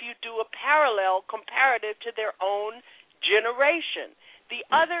things if you do a parallel comparative to their own generation. The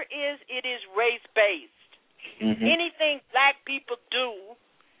other is it is race-based. Anything black people do,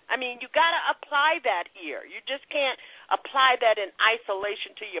 you got to apply that here. You just can't apply that in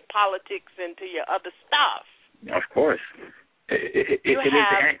isolation to your politics and to your other stuff. Of course. You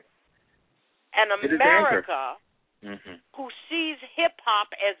have an America who sees hip-hop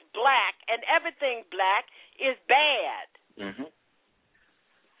as black, and everything black is bad.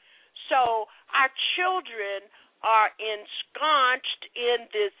 So our children are ensconced in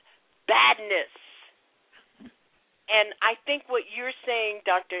this badness. And I think what you're saying,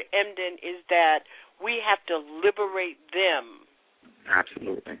 Dr. Emden, is that we have to liberate them.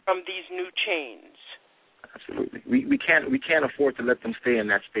 Absolutely. From these new chains. Absolutely. We can't afford to let them stay in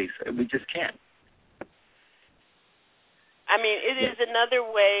that space. We just can't. I mean, it is another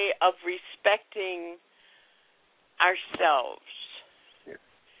way of respecting ourselves.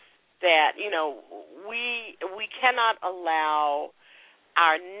 That, you know, we cannot allow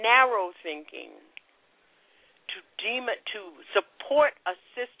our narrow thinking to support a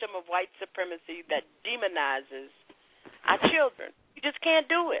system of white supremacy that demonizes our children. You just can't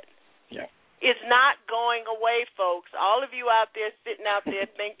do it. Yeah. It's not going away, folks. All of you out there sitting out there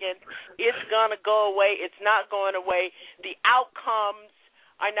thinking it's going to go away. It's not going away. The outcomes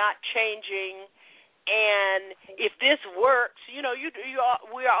are not changing. And if this works, you know,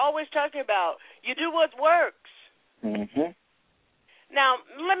 we are always talking about you do what works. Mm-hmm. Now,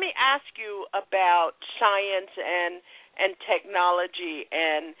 let me ask you about science and technology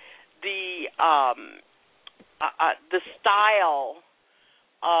and the style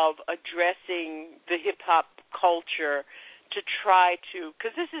of addressing the hip-hop culture to try to,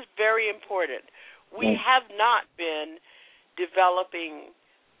 because this is very important. We have not been developing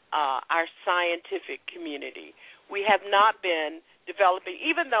our scientific community. We have not been developing,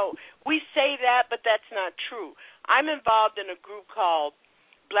 even though we say that, but that's not true. I'm involved in a group called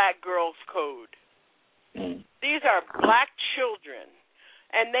Black Girls Code. These are black children,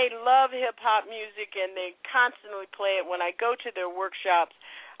 and they love hip-hop music, and they constantly play it. When I go to their workshops,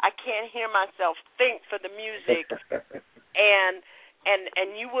 I can't hear myself think for the music, and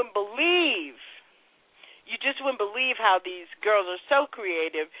you wouldn't believe, you just wouldn't believe how these girls are so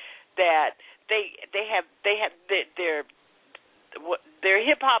creative that their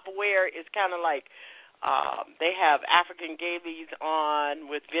hip-hop wear is kind of like they have African gailies on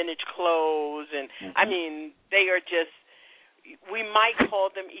with vintage clothes, and I mean, they are just, we might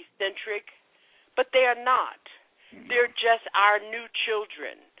call them eccentric, but they are not. They're just our new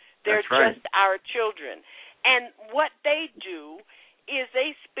children. They're just our children. And what they do is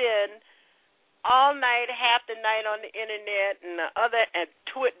they spend all night, half the night on the internet, and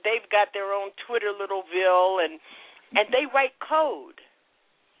they've got their own Twitter Littleville, and they write code.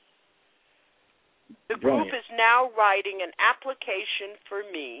 The group is now writing an application for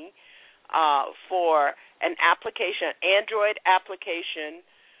me for an application, an Android application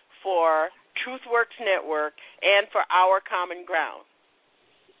for TruthWorks Network and for Our Common Ground.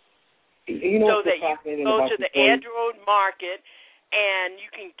 You know, so that you can go to the Android market and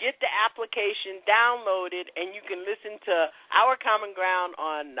you can get the application downloaded and you can listen to Our Common Ground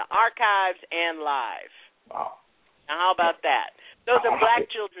on the archives and live. Wow. Now, how about that? Those are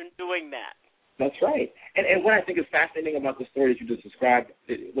black children doing that. That's right. And what I think is fascinating about the story that you just described,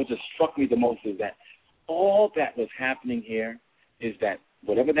 what just struck me the most is that all that was happening here is that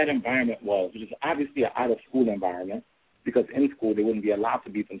whatever that environment was, which is obviously an out-of-school environment, because in school they wouldn't be allowed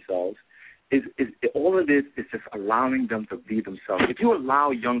to be themselves, is all it is just allowing them to be themselves. If you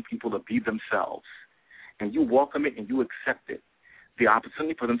allow young people to be themselves and you welcome it and you accept it, the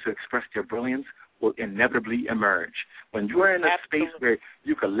opportunity for them to express their brilliance will inevitably emerge. When you are in a space where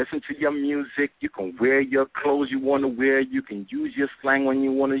you can listen to your music, you can wear your clothes you want to wear, you can use your slang when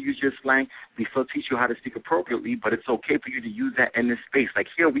you want to use your slang, we still teach you how to speak appropriately, but it's okay for you to use that in this space. Like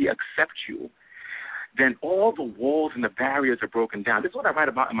here we accept you. Then all the walls and the barriers are broken down. This is what I write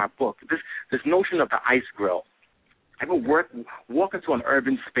about in my book, this notion of the ice grill. I would walk into an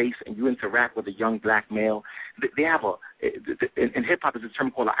urban space and you interact with a young black male. They have in hip-hop, there's a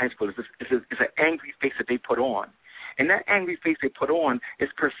term called an ice grill. It's an angry face that they put on. And that angry face they put on is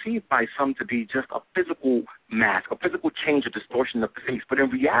perceived by some to be just a physical mask, a physical change or distortion of the face. But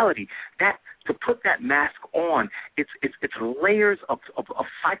in reality, to put that mask on, it's layers of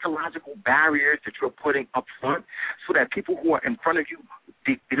psychological barriers that you're putting up front so that people who are in front of you,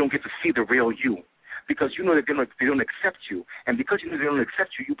 they don't get to see the real you. Because you know that they don't accept you. And because you know they don't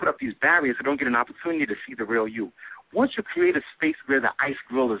accept you, you put up these barriers so they don't get an opportunity to see the real you. Once you create a space where the ice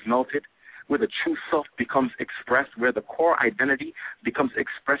grill is melted, where the true self becomes expressed, where the core identity becomes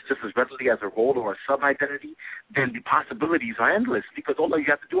expressed just as readily as a role or a sub-identity, then the possibilities are endless, because all you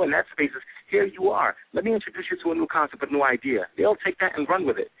have to do in that space is, here you are. Let me introduce you to a new concept, a new idea. They'll take that and run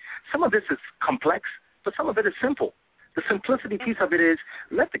with it. Some of this is complex, but some of it is simple. The simplicity piece of it is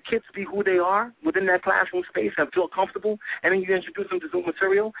let the kids be who they are within that classroom space and feel comfortable, and then you introduce them to new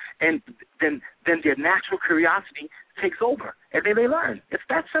material, and then their natural curiosity takes over, and then they learn. It's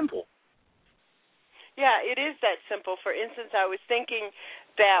that simple. Yeah, it is that simple. For instance, I was thinking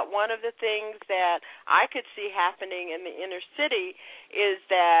that one of the things that I could see happening in the inner city is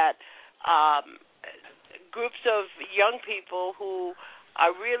that groups of young people who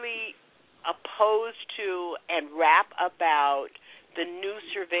are really opposed to and rap about the new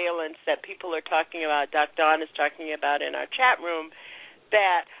surveillance that people are talking about, Doc Don is talking about in our chat room,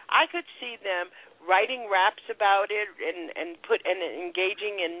 that I could see them writing raps about it and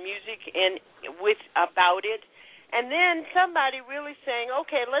engaging in music about it, and then somebody really saying,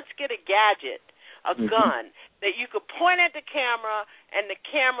 okay, let's get a gadget, a gun, that you could point at the camera and the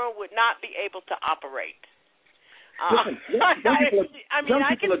camera would not be able to operate. Listen, young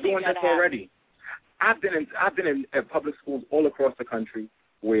people are doing this already. I've been in public schools all across the country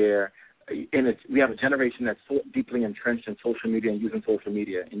where we have a generation that's so deeply entrenched in social media and using social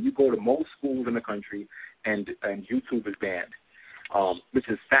media. And you go to most schools in the country, and YouTube is banned, which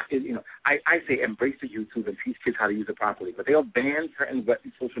is I say embrace the YouTube and teach kids how to use it properly. But they'll ban certain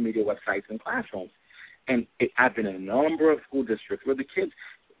social media websites in classrooms. And I've been in a number of school districts where the kids,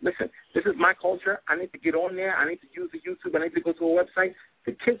 listen, this is my culture. I need to get on there. I need to use the YouTube. I need to go to a website.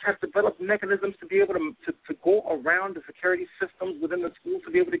 The kids have developed mechanisms to be able to go around the security systems within the school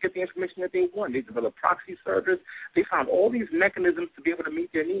to be able to get the information that they want. They developed proxy servers. They found all these mechanisms to be able to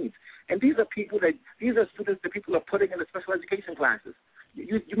meet their needs. And these are students that people are putting in the special education classes.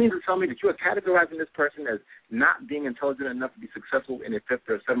 You mean to tell me that you are categorizing this person as not being intelligent enough to be successful in a 5th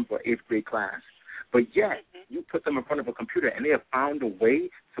or 7th or 8th grade class? But yet, you put them in front of a computer, and they have found a way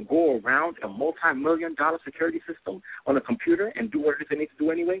to go around a multi-million-dollar security system on a computer and do what it is they need to do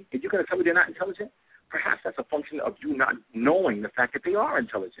anyway? And you're going to tell me they're not intelligent? Perhaps that's a function of you not knowing the fact that they are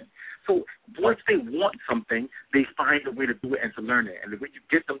intelligent. So once they want something, they find a way to do it and to learn it. And the way you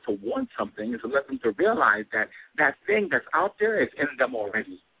get them to want something is to let them to realize that that thing that's out there is in them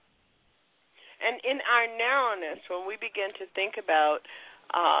already. And in our narrowness, when we begin to think about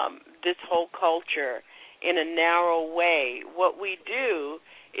this whole culture in a narrow way, what we do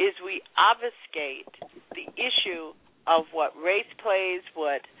is we obfuscate the issue of what race plays,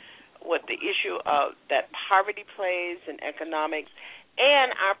 what the issue of that poverty plays in economics,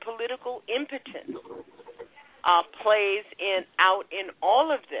 and our political impotence plays out in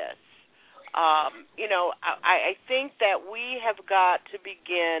all of this. I think that we have got to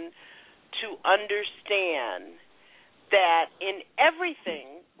begin to understand that in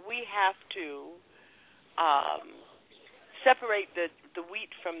everything we have to separate the wheat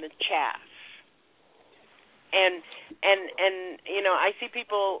from the chaff. And I see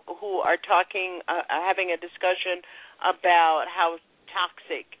people who are talking, having a discussion about how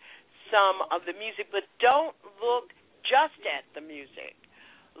toxic some of the music, but don't look just at the music.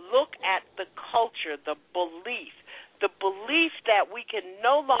 Look at the culture, the belief that we can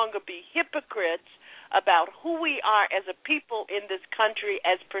no longer be hypocrites about who we are as a people in this country,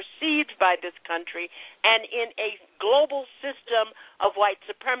 as perceived by this country, and in a global system of white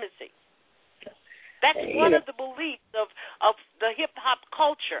supremacy. That's one of the beliefs of the hip-hop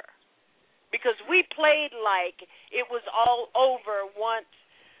culture, because we played like it was all over once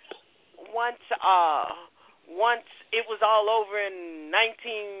it was all over in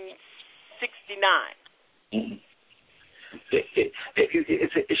 1969.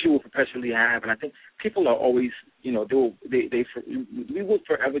 It's an issue we'll perpetually have, and I think people are always, we will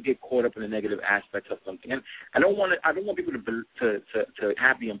forever get caught up in the negative aspects of something, and I don't want people to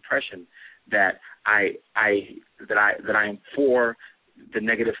have the impression that I am for the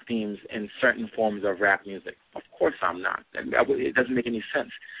negative themes in certain forms of rap music. Of course I'm not. It doesn't make any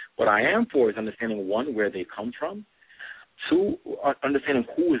sense. What I am for is understanding, one, where they come from, 2, understanding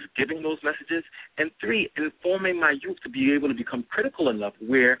who is giving those messages, and 3, informing my youth to be able to become critical enough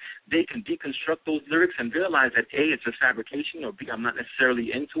where they can deconstruct those lyrics and realize that A, it's a fabrication, or B, I'm not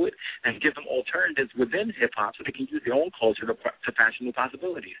necessarily into it, and give them alternatives within hip-hop so they can use their own culture to fashion new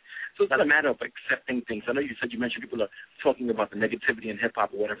possibilities. So it's not a matter of accepting things. I know you mentioned people are talking about the negativity in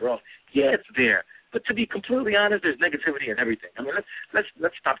hip-hop or whatever else. Yeah, it's there. But to be completely honest, there's negativity in everything. I mean,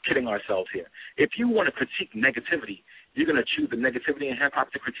 let's stop kidding ourselves here. If you want to critique negativity, you're going to choose the negativity in hip hop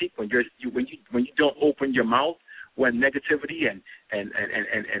to critique when you don't open your mouth when negativity and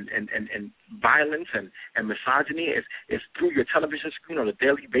violence and misogyny is through your television screen on a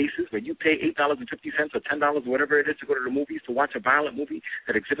daily basis, where you pay $8.50 or $10 or whatever it is to go to the movies to watch a violent movie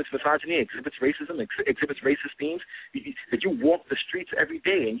that exhibits misogyny, exhibits racism, exhibits racist themes, that you walk the streets every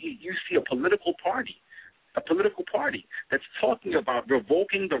day and you see a political party that's talking about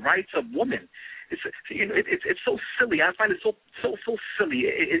revoking the rights of women. It's so silly. I find it so silly.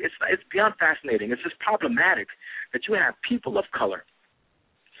 It's beyond fascinating. It's just problematic that you have people of color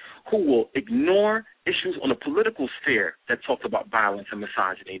who will ignore issues on the political sphere that talk about violence and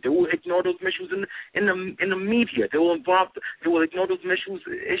misogyny. They will ignore those issues in the media. They will ignore those issues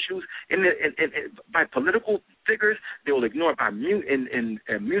by political figures. They will ignore it by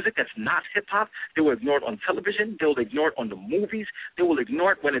music that's not hip hop. They will ignore it on television. They will ignore it on the movies. They will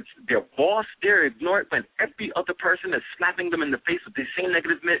ignore it when it's their boss. They'll ignore it when every other person is slapping them in the face with these same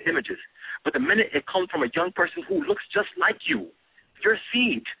negative images. But the minute it comes from a young person who looks just like you, your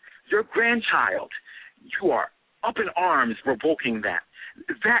seed, your grandchild, you are up in arms revoking that.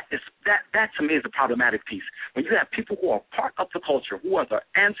 That to me is the problematic piece. When you have people who are part of the culture, who are the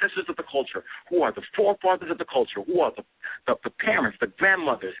ancestors of the culture, who are the forefathers of the culture, who are the parents, the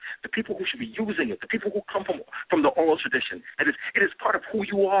grandmothers, the people who should be using it, the people who come from the oral tradition. It is part of who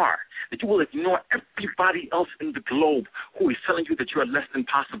you are, that you will ignore everybody else in the globe who is telling you that you are less than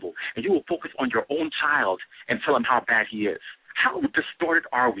possible, and you will focus on your own child and tell him how bad he is. How distorted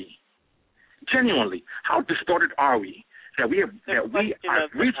are we? Genuinely, how distorted are we? That we have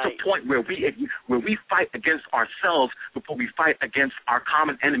reached a point where we fight against ourselves before we fight against our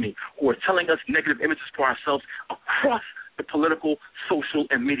common enemy, who are telling us negative images for ourselves across the political, social,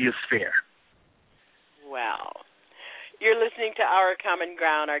 and media sphere. Wow. You're listening to Our Common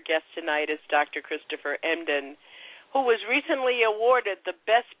Ground. Our guest tonight is Dr. Christopher Emdin, who was recently awarded the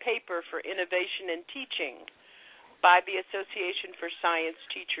Best Paper for Innovation in Teaching by the Association for Science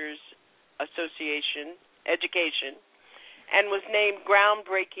Teachers Education, and was named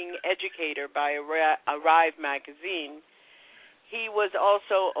Groundbreaking Educator by Arrive magazine. He was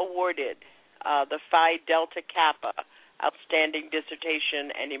also awarded the Phi Delta Kappa Outstanding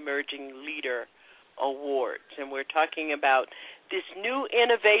Dissertation and Emerging Leader Awards. And we're talking about this new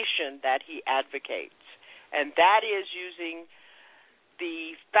innovation that he advocates, and that is using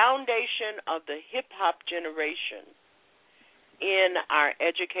the foundation of the hip-hop generation in our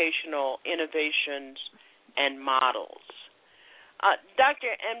educational innovations and models.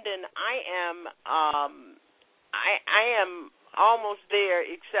 Dr. Emdin, I am almost there,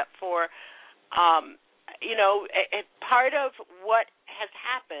 except for, part of what has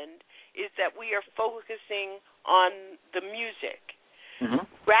happened is that we are focusing on the music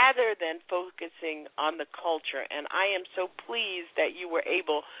rather than focusing on the culture. And I am so pleased that you were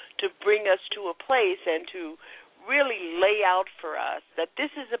able to bring us to a place and to really lay out for us that this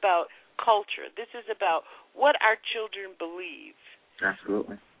is about culture. This is about what our children believe.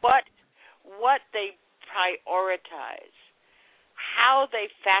 Absolutely. What they prioritize, how they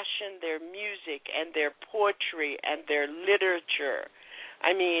fashion their music and their poetry and their literature.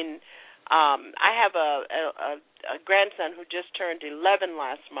 I mean, I have a grandson who just turned 11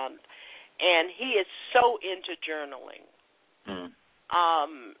 last month, and he is so into journaling.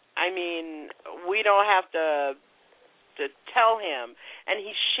 I mean, we don't have to tell him, and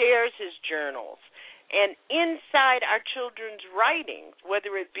he shares his journals. And inside our children's writings,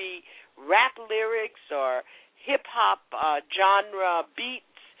 whether it be rap lyrics or hip-hop genre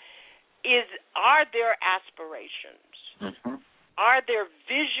beats, are there aspirations? Are there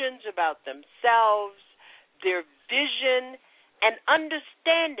visions about themselves, their vision and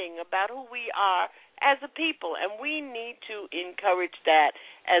understanding about who we are as a people? And we need to encourage that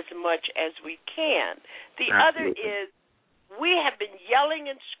as much as we can. The other is, we have been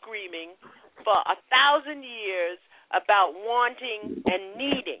yelling and screaming for 1,000 years about wanting and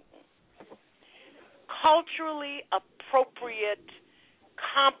needing culturally appropriate,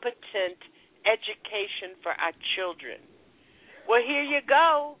 competent education for our children. Well, here you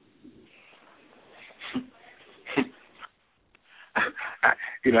go.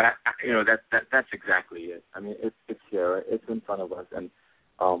 That's exactly it. I mean, it's here, it's in front of us, and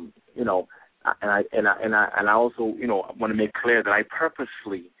I also want to make clear that I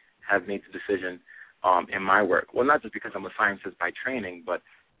purposely have made the decision in my work. Well, not just because I'm a scientist by training, but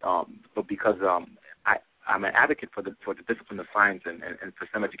because I'm an advocate for the discipline of science and for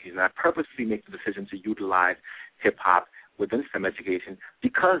STEM education. I purposely make the decision to utilize hip hop within STEM education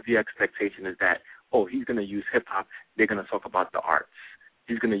because the expectation is that, he's going to use hip hop, they're going to talk about the arts.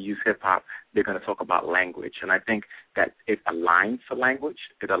 He's going to use hip hop, they're going to talk about language. And I think that it aligns to language,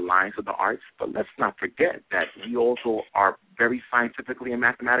 it aligns to the arts, but let's not forget that we also are very scientifically and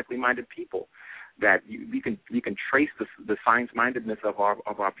mathematically minded people. That we can trace the science-mindedness of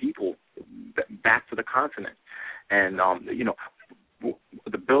our people back to the continent, and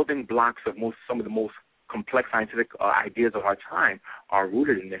the building blocks of some of the most complex scientific ideas of our time are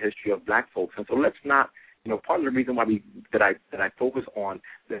rooted in the history of Black folks. And so let's not, part of the reason why I focus on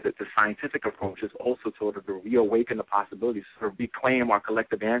the scientific approach is also sort of to reawaken the possibilities, sort of reclaim our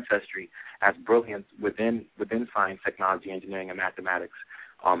collective ancestry as brilliance within science, technology, engineering, and mathematics.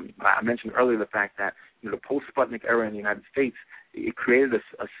 I mentioned earlier the fact that the post-Sputnik era in the United States, it created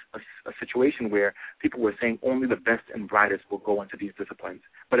a situation where people were saying only the best and brightest will go into these disciplines.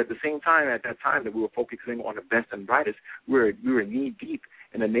 But at the same time, at that time that we were focusing on the best and brightest, we were knee-deep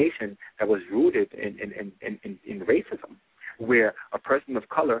in a nation that was rooted in racism, where a person of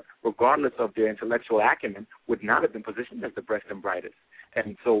color, regardless of their intellectual acumen, would not have been positioned as the best and brightest.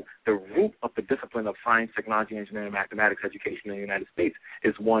 And so the root of the discipline of science, technology, engineering, mathematics education in the United States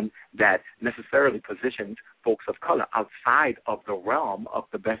is one that necessarily positions folks of color outside of the realm of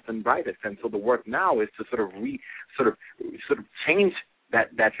the best and brightest. And so the work now is to sort of change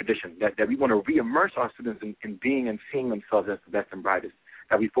that tradition, that we want to re-immerse our students in being and seeing themselves as the best and brightest,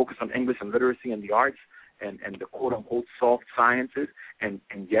 that we focus on English and literacy and the arts, and the quote-unquote soft sciences, and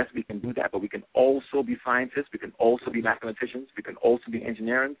yes, we can do that, but we can also be scientists, we can also be mathematicians, we can also be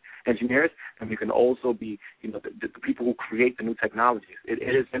engineers, and we can also be, the people who create the new technologies. It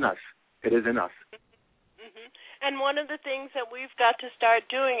is in us. It is in us. Mm-hmm. And one of the things that we've got to start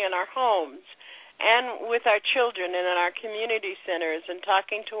doing in our homes and with our children and in our community centers and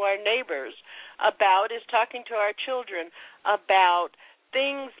talking to our neighbors about is talking to our children about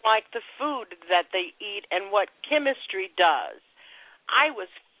things like the food that they eat and what chemistry does. I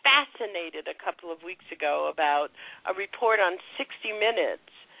was fascinated a couple of weeks ago about a report on 60 Minutes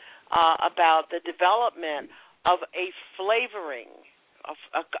about the development of a flavoring, of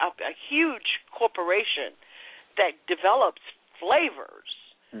a huge corporation that develops flavors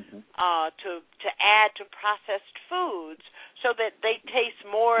to add to processed foods so that they taste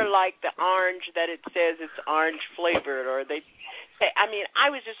more like the orange that it says it's orange flavored, or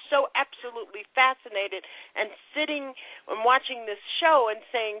I was just so absolutely fascinated and sitting and watching this show and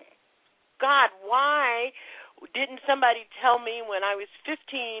saying, God, why didn't somebody tell me when I was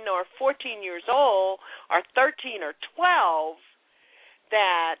 15 or 14 years old or 13 or 12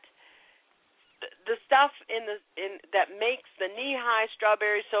 that the stuff that makes the knee-high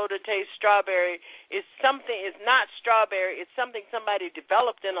strawberry soda taste strawberry is not strawberry, it's something somebody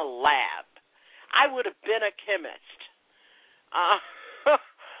developed in a lab. I would have been a chemist.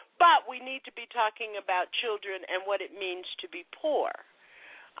 But we need to be talking about children and what it means to be poor.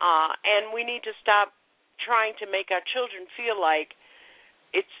 And we need to stop trying to make our children feel like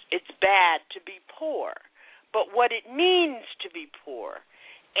it's bad to be poor. But what it means to be poor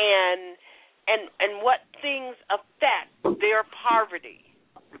and what things affect their poverty,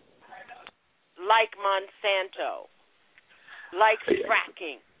 like Monsanto, like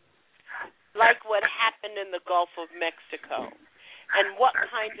fracking, like what happened in the Gulf of Mexico, and what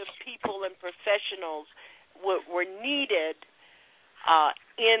kind of people and professionals were needed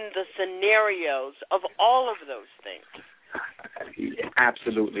in the scenarios of all of those things.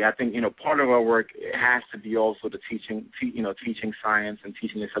 Absolutely. I think, part of our work has to be also the teaching science and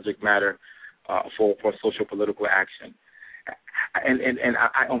teaching the subject matter for social political action. And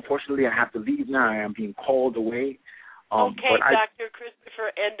I unfortunately I have to leave now. I am being called away. Okay, Dr.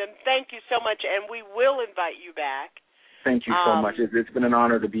 Christopher Endem, thank you so much, and we will invite you back. Thank you so much. It's been an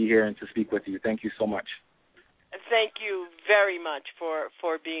honor to be here and to speak with you. Thank you so much. Thank you very much for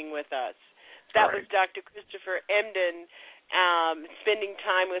being with us. That was Dr. Christopher Emden spending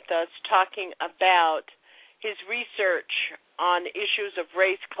time with us talking about his research on issues of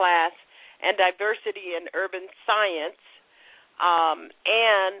race, class, and diversity in urban science,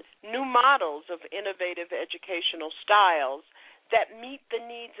 and new models of innovative educational styles that meet the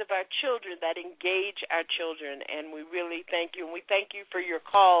needs of our children, that engage our children. And we really thank you. And we thank you for your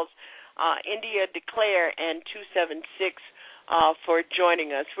calls, India Declare and 276, for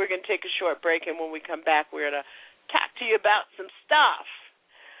joining us. We're going to take a short break, and when we come back, we're going to talk to you about some stuff.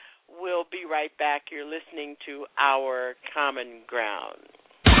 We'll be right back. You're listening to Our Common Ground.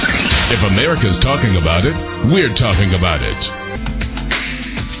 If America's talking about it, we're talking about it.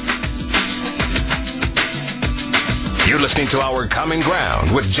 You're listening to Our Common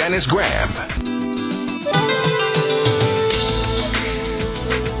Ground with Janice Graham.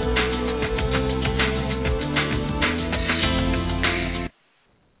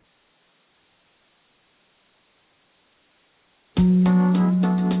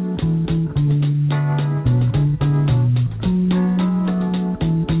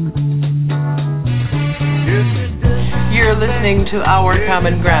 You're listening to Our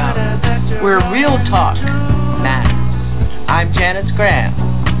Common Ground, where real talk matters. I'm Janice Graham.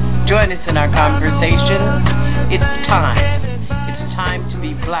 Join us in our conversation. It's time to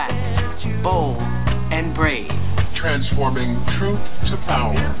be black, bold, and brave. Transforming truth to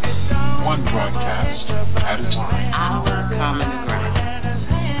power, one broadcast at a time. Our Common Ground.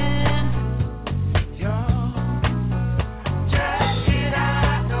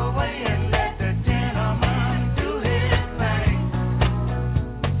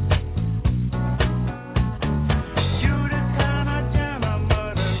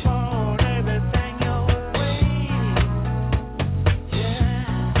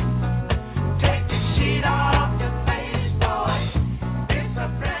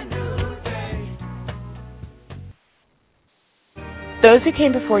 Those who came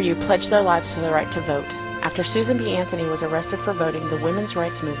before you pledged their lives to the right to vote. After Susan B. Anthony was arrested for voting, the women's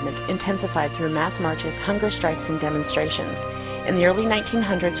rights movement intensified through mass marches, hunger strikes, and demonstrations. In the early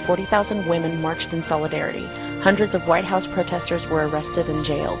 1900s, 40,000 women marched in solidarity. Hundreds of White House protesters were arrested and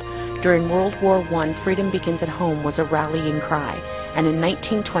jailed. During World War I, Freedom Begins at Home was a rallying cry, and in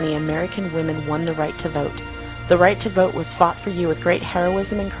 1920, American women won the right to vote. The right to vote was fought for you with great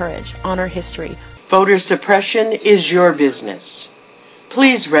heroism and courage. Honor history. Voter suppression is your business.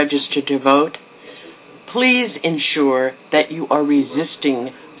 Please register to vote. Please ensure that you are resisting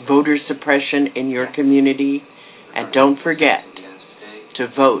voter suppression in your community. And don't forget to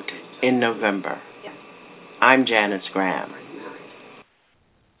vote in November. I'm Janice Graham.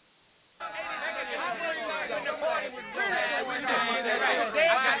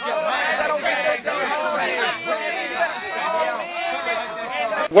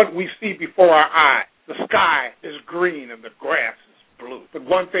 What we see before our eyes, the sky is green and the grass is blue. But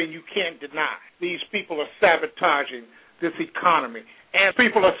one thing you can't deny, these people are sabotaging this economy, and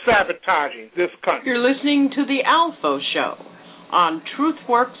people are sabotaging this country. You're listening to The Alpha Show on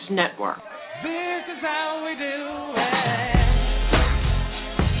TruthWorks Network. This is how we do it.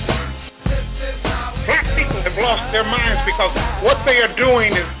 Black people have lost their minds because what they are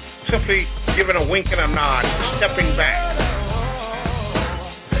doing is simply giving a wink and a nod, stepping back.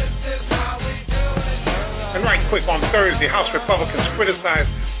 And right quick, on Thursday, House Republicans criticized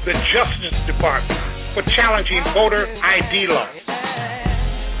the Justice Department for challenging voter ID laws.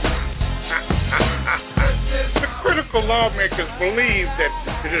 The critical lawmakers believe that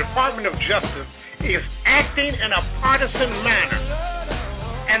the Department of Justice is acting in a partisan manner,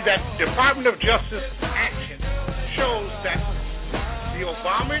 and that Department of Justice action shows that the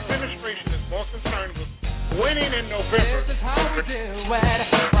Obama administration is more concerned with winning in November. This is how we do it.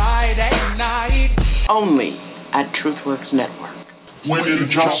 Friday night. Only at TruthWorks Network. When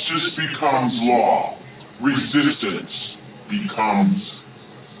injustice becomes law, resistance becomes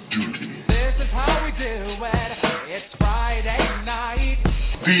duty. This is how we do it. It's Friday night.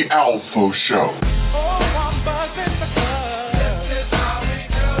 The Alpha Show. Oh, I'm buzzing the club. This is how we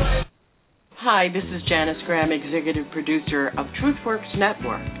do it. Hi, this is Janice Graham, executive producer of TruthWorks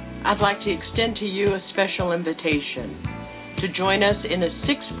Network. I'd like to extend to you a special invitation to join us in a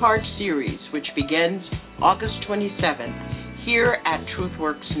 6-part series which begins August 27th here at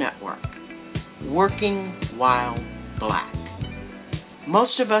TruthWorks Network, Working While Black.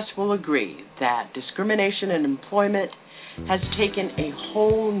 Most of us will agree that discrimination in employment has taken a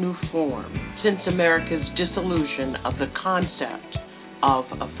whole new form since America's dissolution of the concept of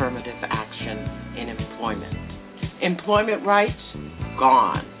affirmative action in employment. Employment rights,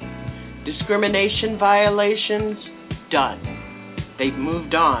 gone. Discrimination violations, done. They've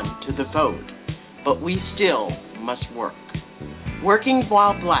moved on to the vote, but we still must work. Working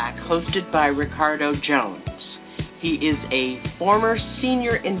While Black, hosted by Ricardo Jones. He is a former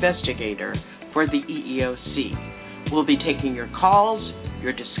senior investigator for the EEOC. We'll be taking your calls,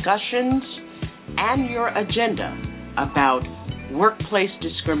 your discussions, and your agenda about workplace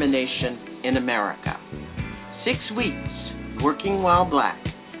discrimination in America. 6 weeks, Working While Black,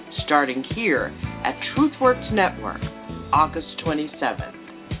 starting here at TruthWorks Network, August 27th.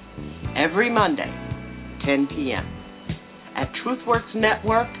 Every Monday, 10 p.m. At TruthWorks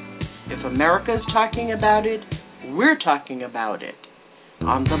Network, if America's talking about it, we're talking about it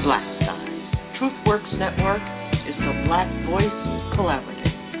on the black side. TruthWorks Network is the Black Voice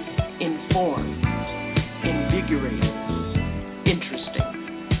Collaborative. Informed, invigorating,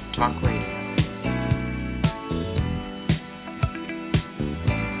 interesting talk radio.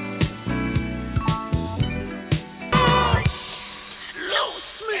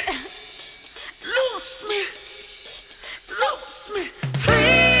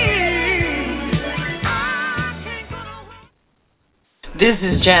 This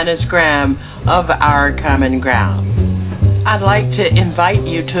is Janice Graham of Our Common Ground. I'd like to invite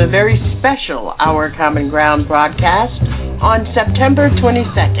you to a very special Our Common Ground broadcast on September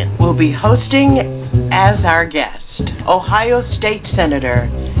 22nd. We'll be hosting as our guest Ohio State Senator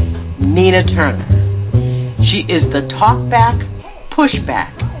Nina Turner. She is the talkback,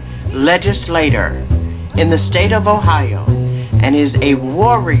 pushback legislator in the state of Ohio and is a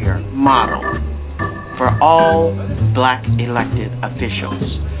warrior model for all black elected officials.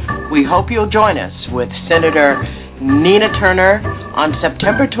 We hope you'll join us with Senator Nina Turner on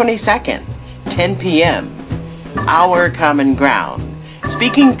September 22nd, 10 p.m., Our Common Ground,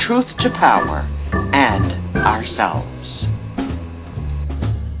 speaking truth to power and ourselves.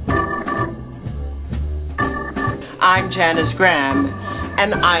 I'm Janice Graham,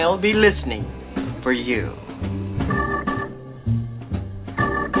 and I'll be listening for you.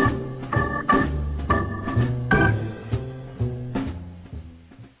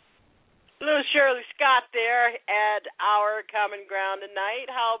 here at Our Common Ground tonight.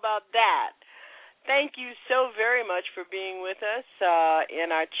 How about that? Thank you so very much for being with us.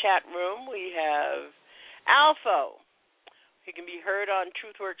 In our chat room, we have Alpho. He can be heard on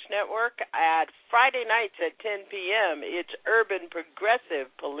TruthWorks Network at Friday nights at 10 p.m. It's urban progressive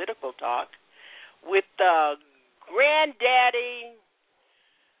political talk with the granddaddy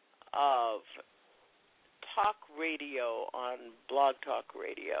of talk radio on Blog Talk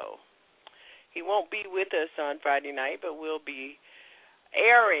Radio. He won't be with us on Friday night, but we'll be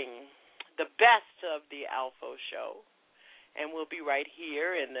airing the best of the Alpho show, and we'll be right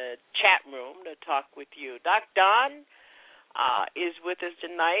here in the chat room to talk with you. Doc Don is with us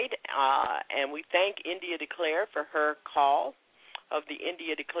tonight, and we thank India Declare for her call of the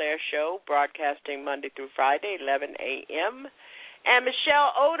India Declare show, broadcasting Monday through Friday, 11 a.m., and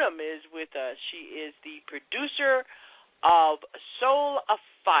Michelle Odom is with us. She is the producer of Soul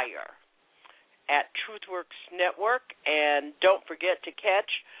Afire at TruthWorks Network. And don't forget to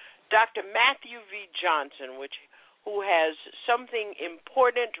catch Dr. Matthew V. Johnson, who has something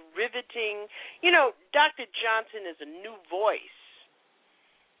important, riveting. You know, Dr. Johnson is a new voice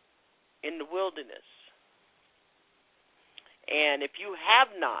in the wilderness. And if you have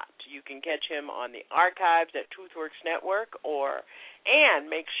not, you can catch him on the archives at TruthWorks Network, and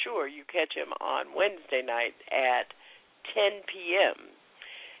make sure you catch him on Wednesday night at 10 p.m.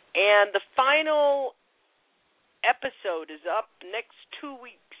 And the final episode is up next 2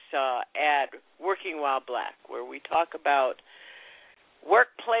 weeks at Working While Black, where we talk about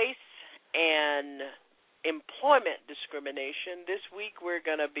workplace and employment discrimination. This week we're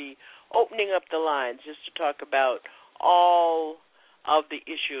going to be opening up the lines just to talk about all of the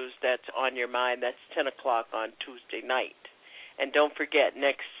issues that's on your mind. That's 10 o'clock on Tuesday night. And don't forget,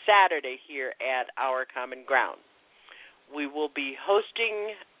 next Saturday here at Our Common Ground, we will be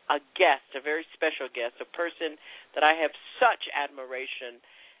hosting a guest, a very special guest, a person that I have such admiration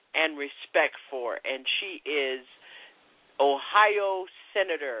and respect for, and she is Ohio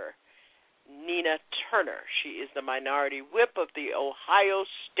Senator Nina Turner. She is the minority whip of the Ohio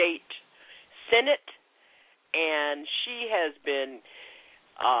State Senate, and she has been,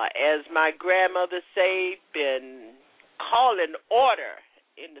 as my grandmother say, been calling order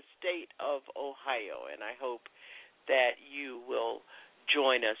in the state of Ohio, and I hope that you will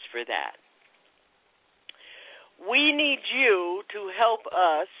join us for that. We need you to help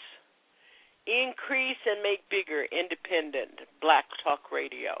us increase and make bigger independent Black Talk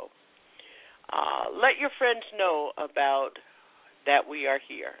Radio. Let your friends know about that we are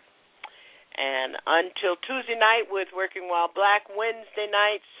here. And until Tuesday night with Working While Black, Wednesday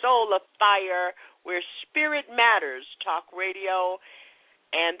night, Soul Afire, where Spirit Matters Talk Radio,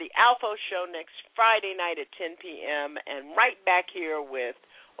 and the Alpho Show next Friday night at 10 p.m., and right back here with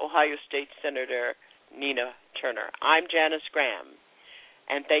Ohio State Senator Nina Turner. I'm Janice Graham,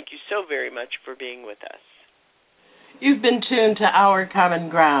 and thank you so very much for being with us. You've been tuned to Our Common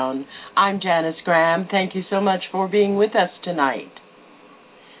Ground. I'm Janice Graham. Thank you so much for being with us tonight.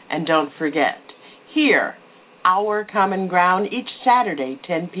 And don't forget, hear Our Common Ground each Saturday,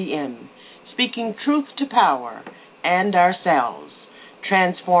 10 p.m., speaking truth to power and ourselves,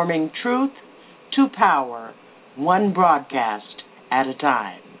 transforming truth to power, one broadcast at a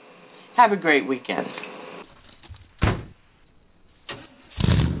time. Have a great weekend.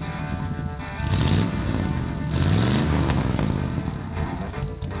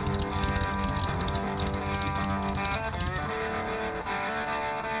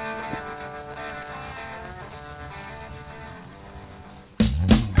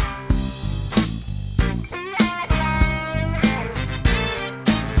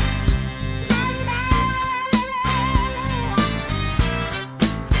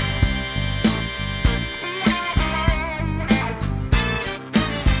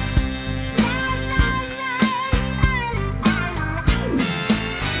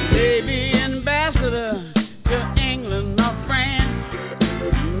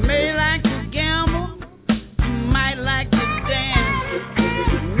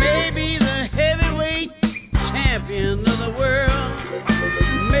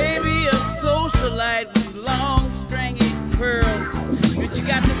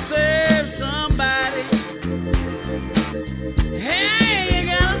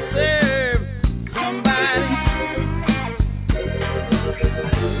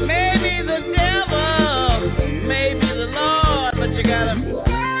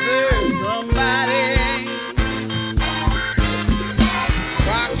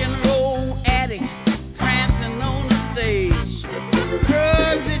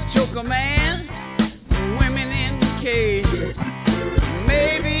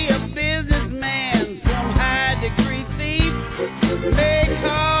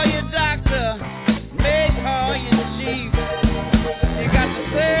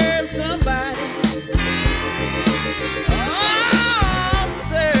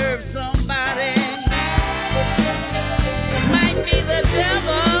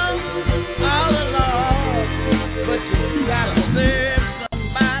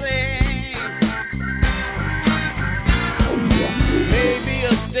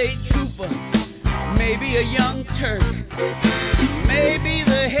 maybe a young Turk, maybe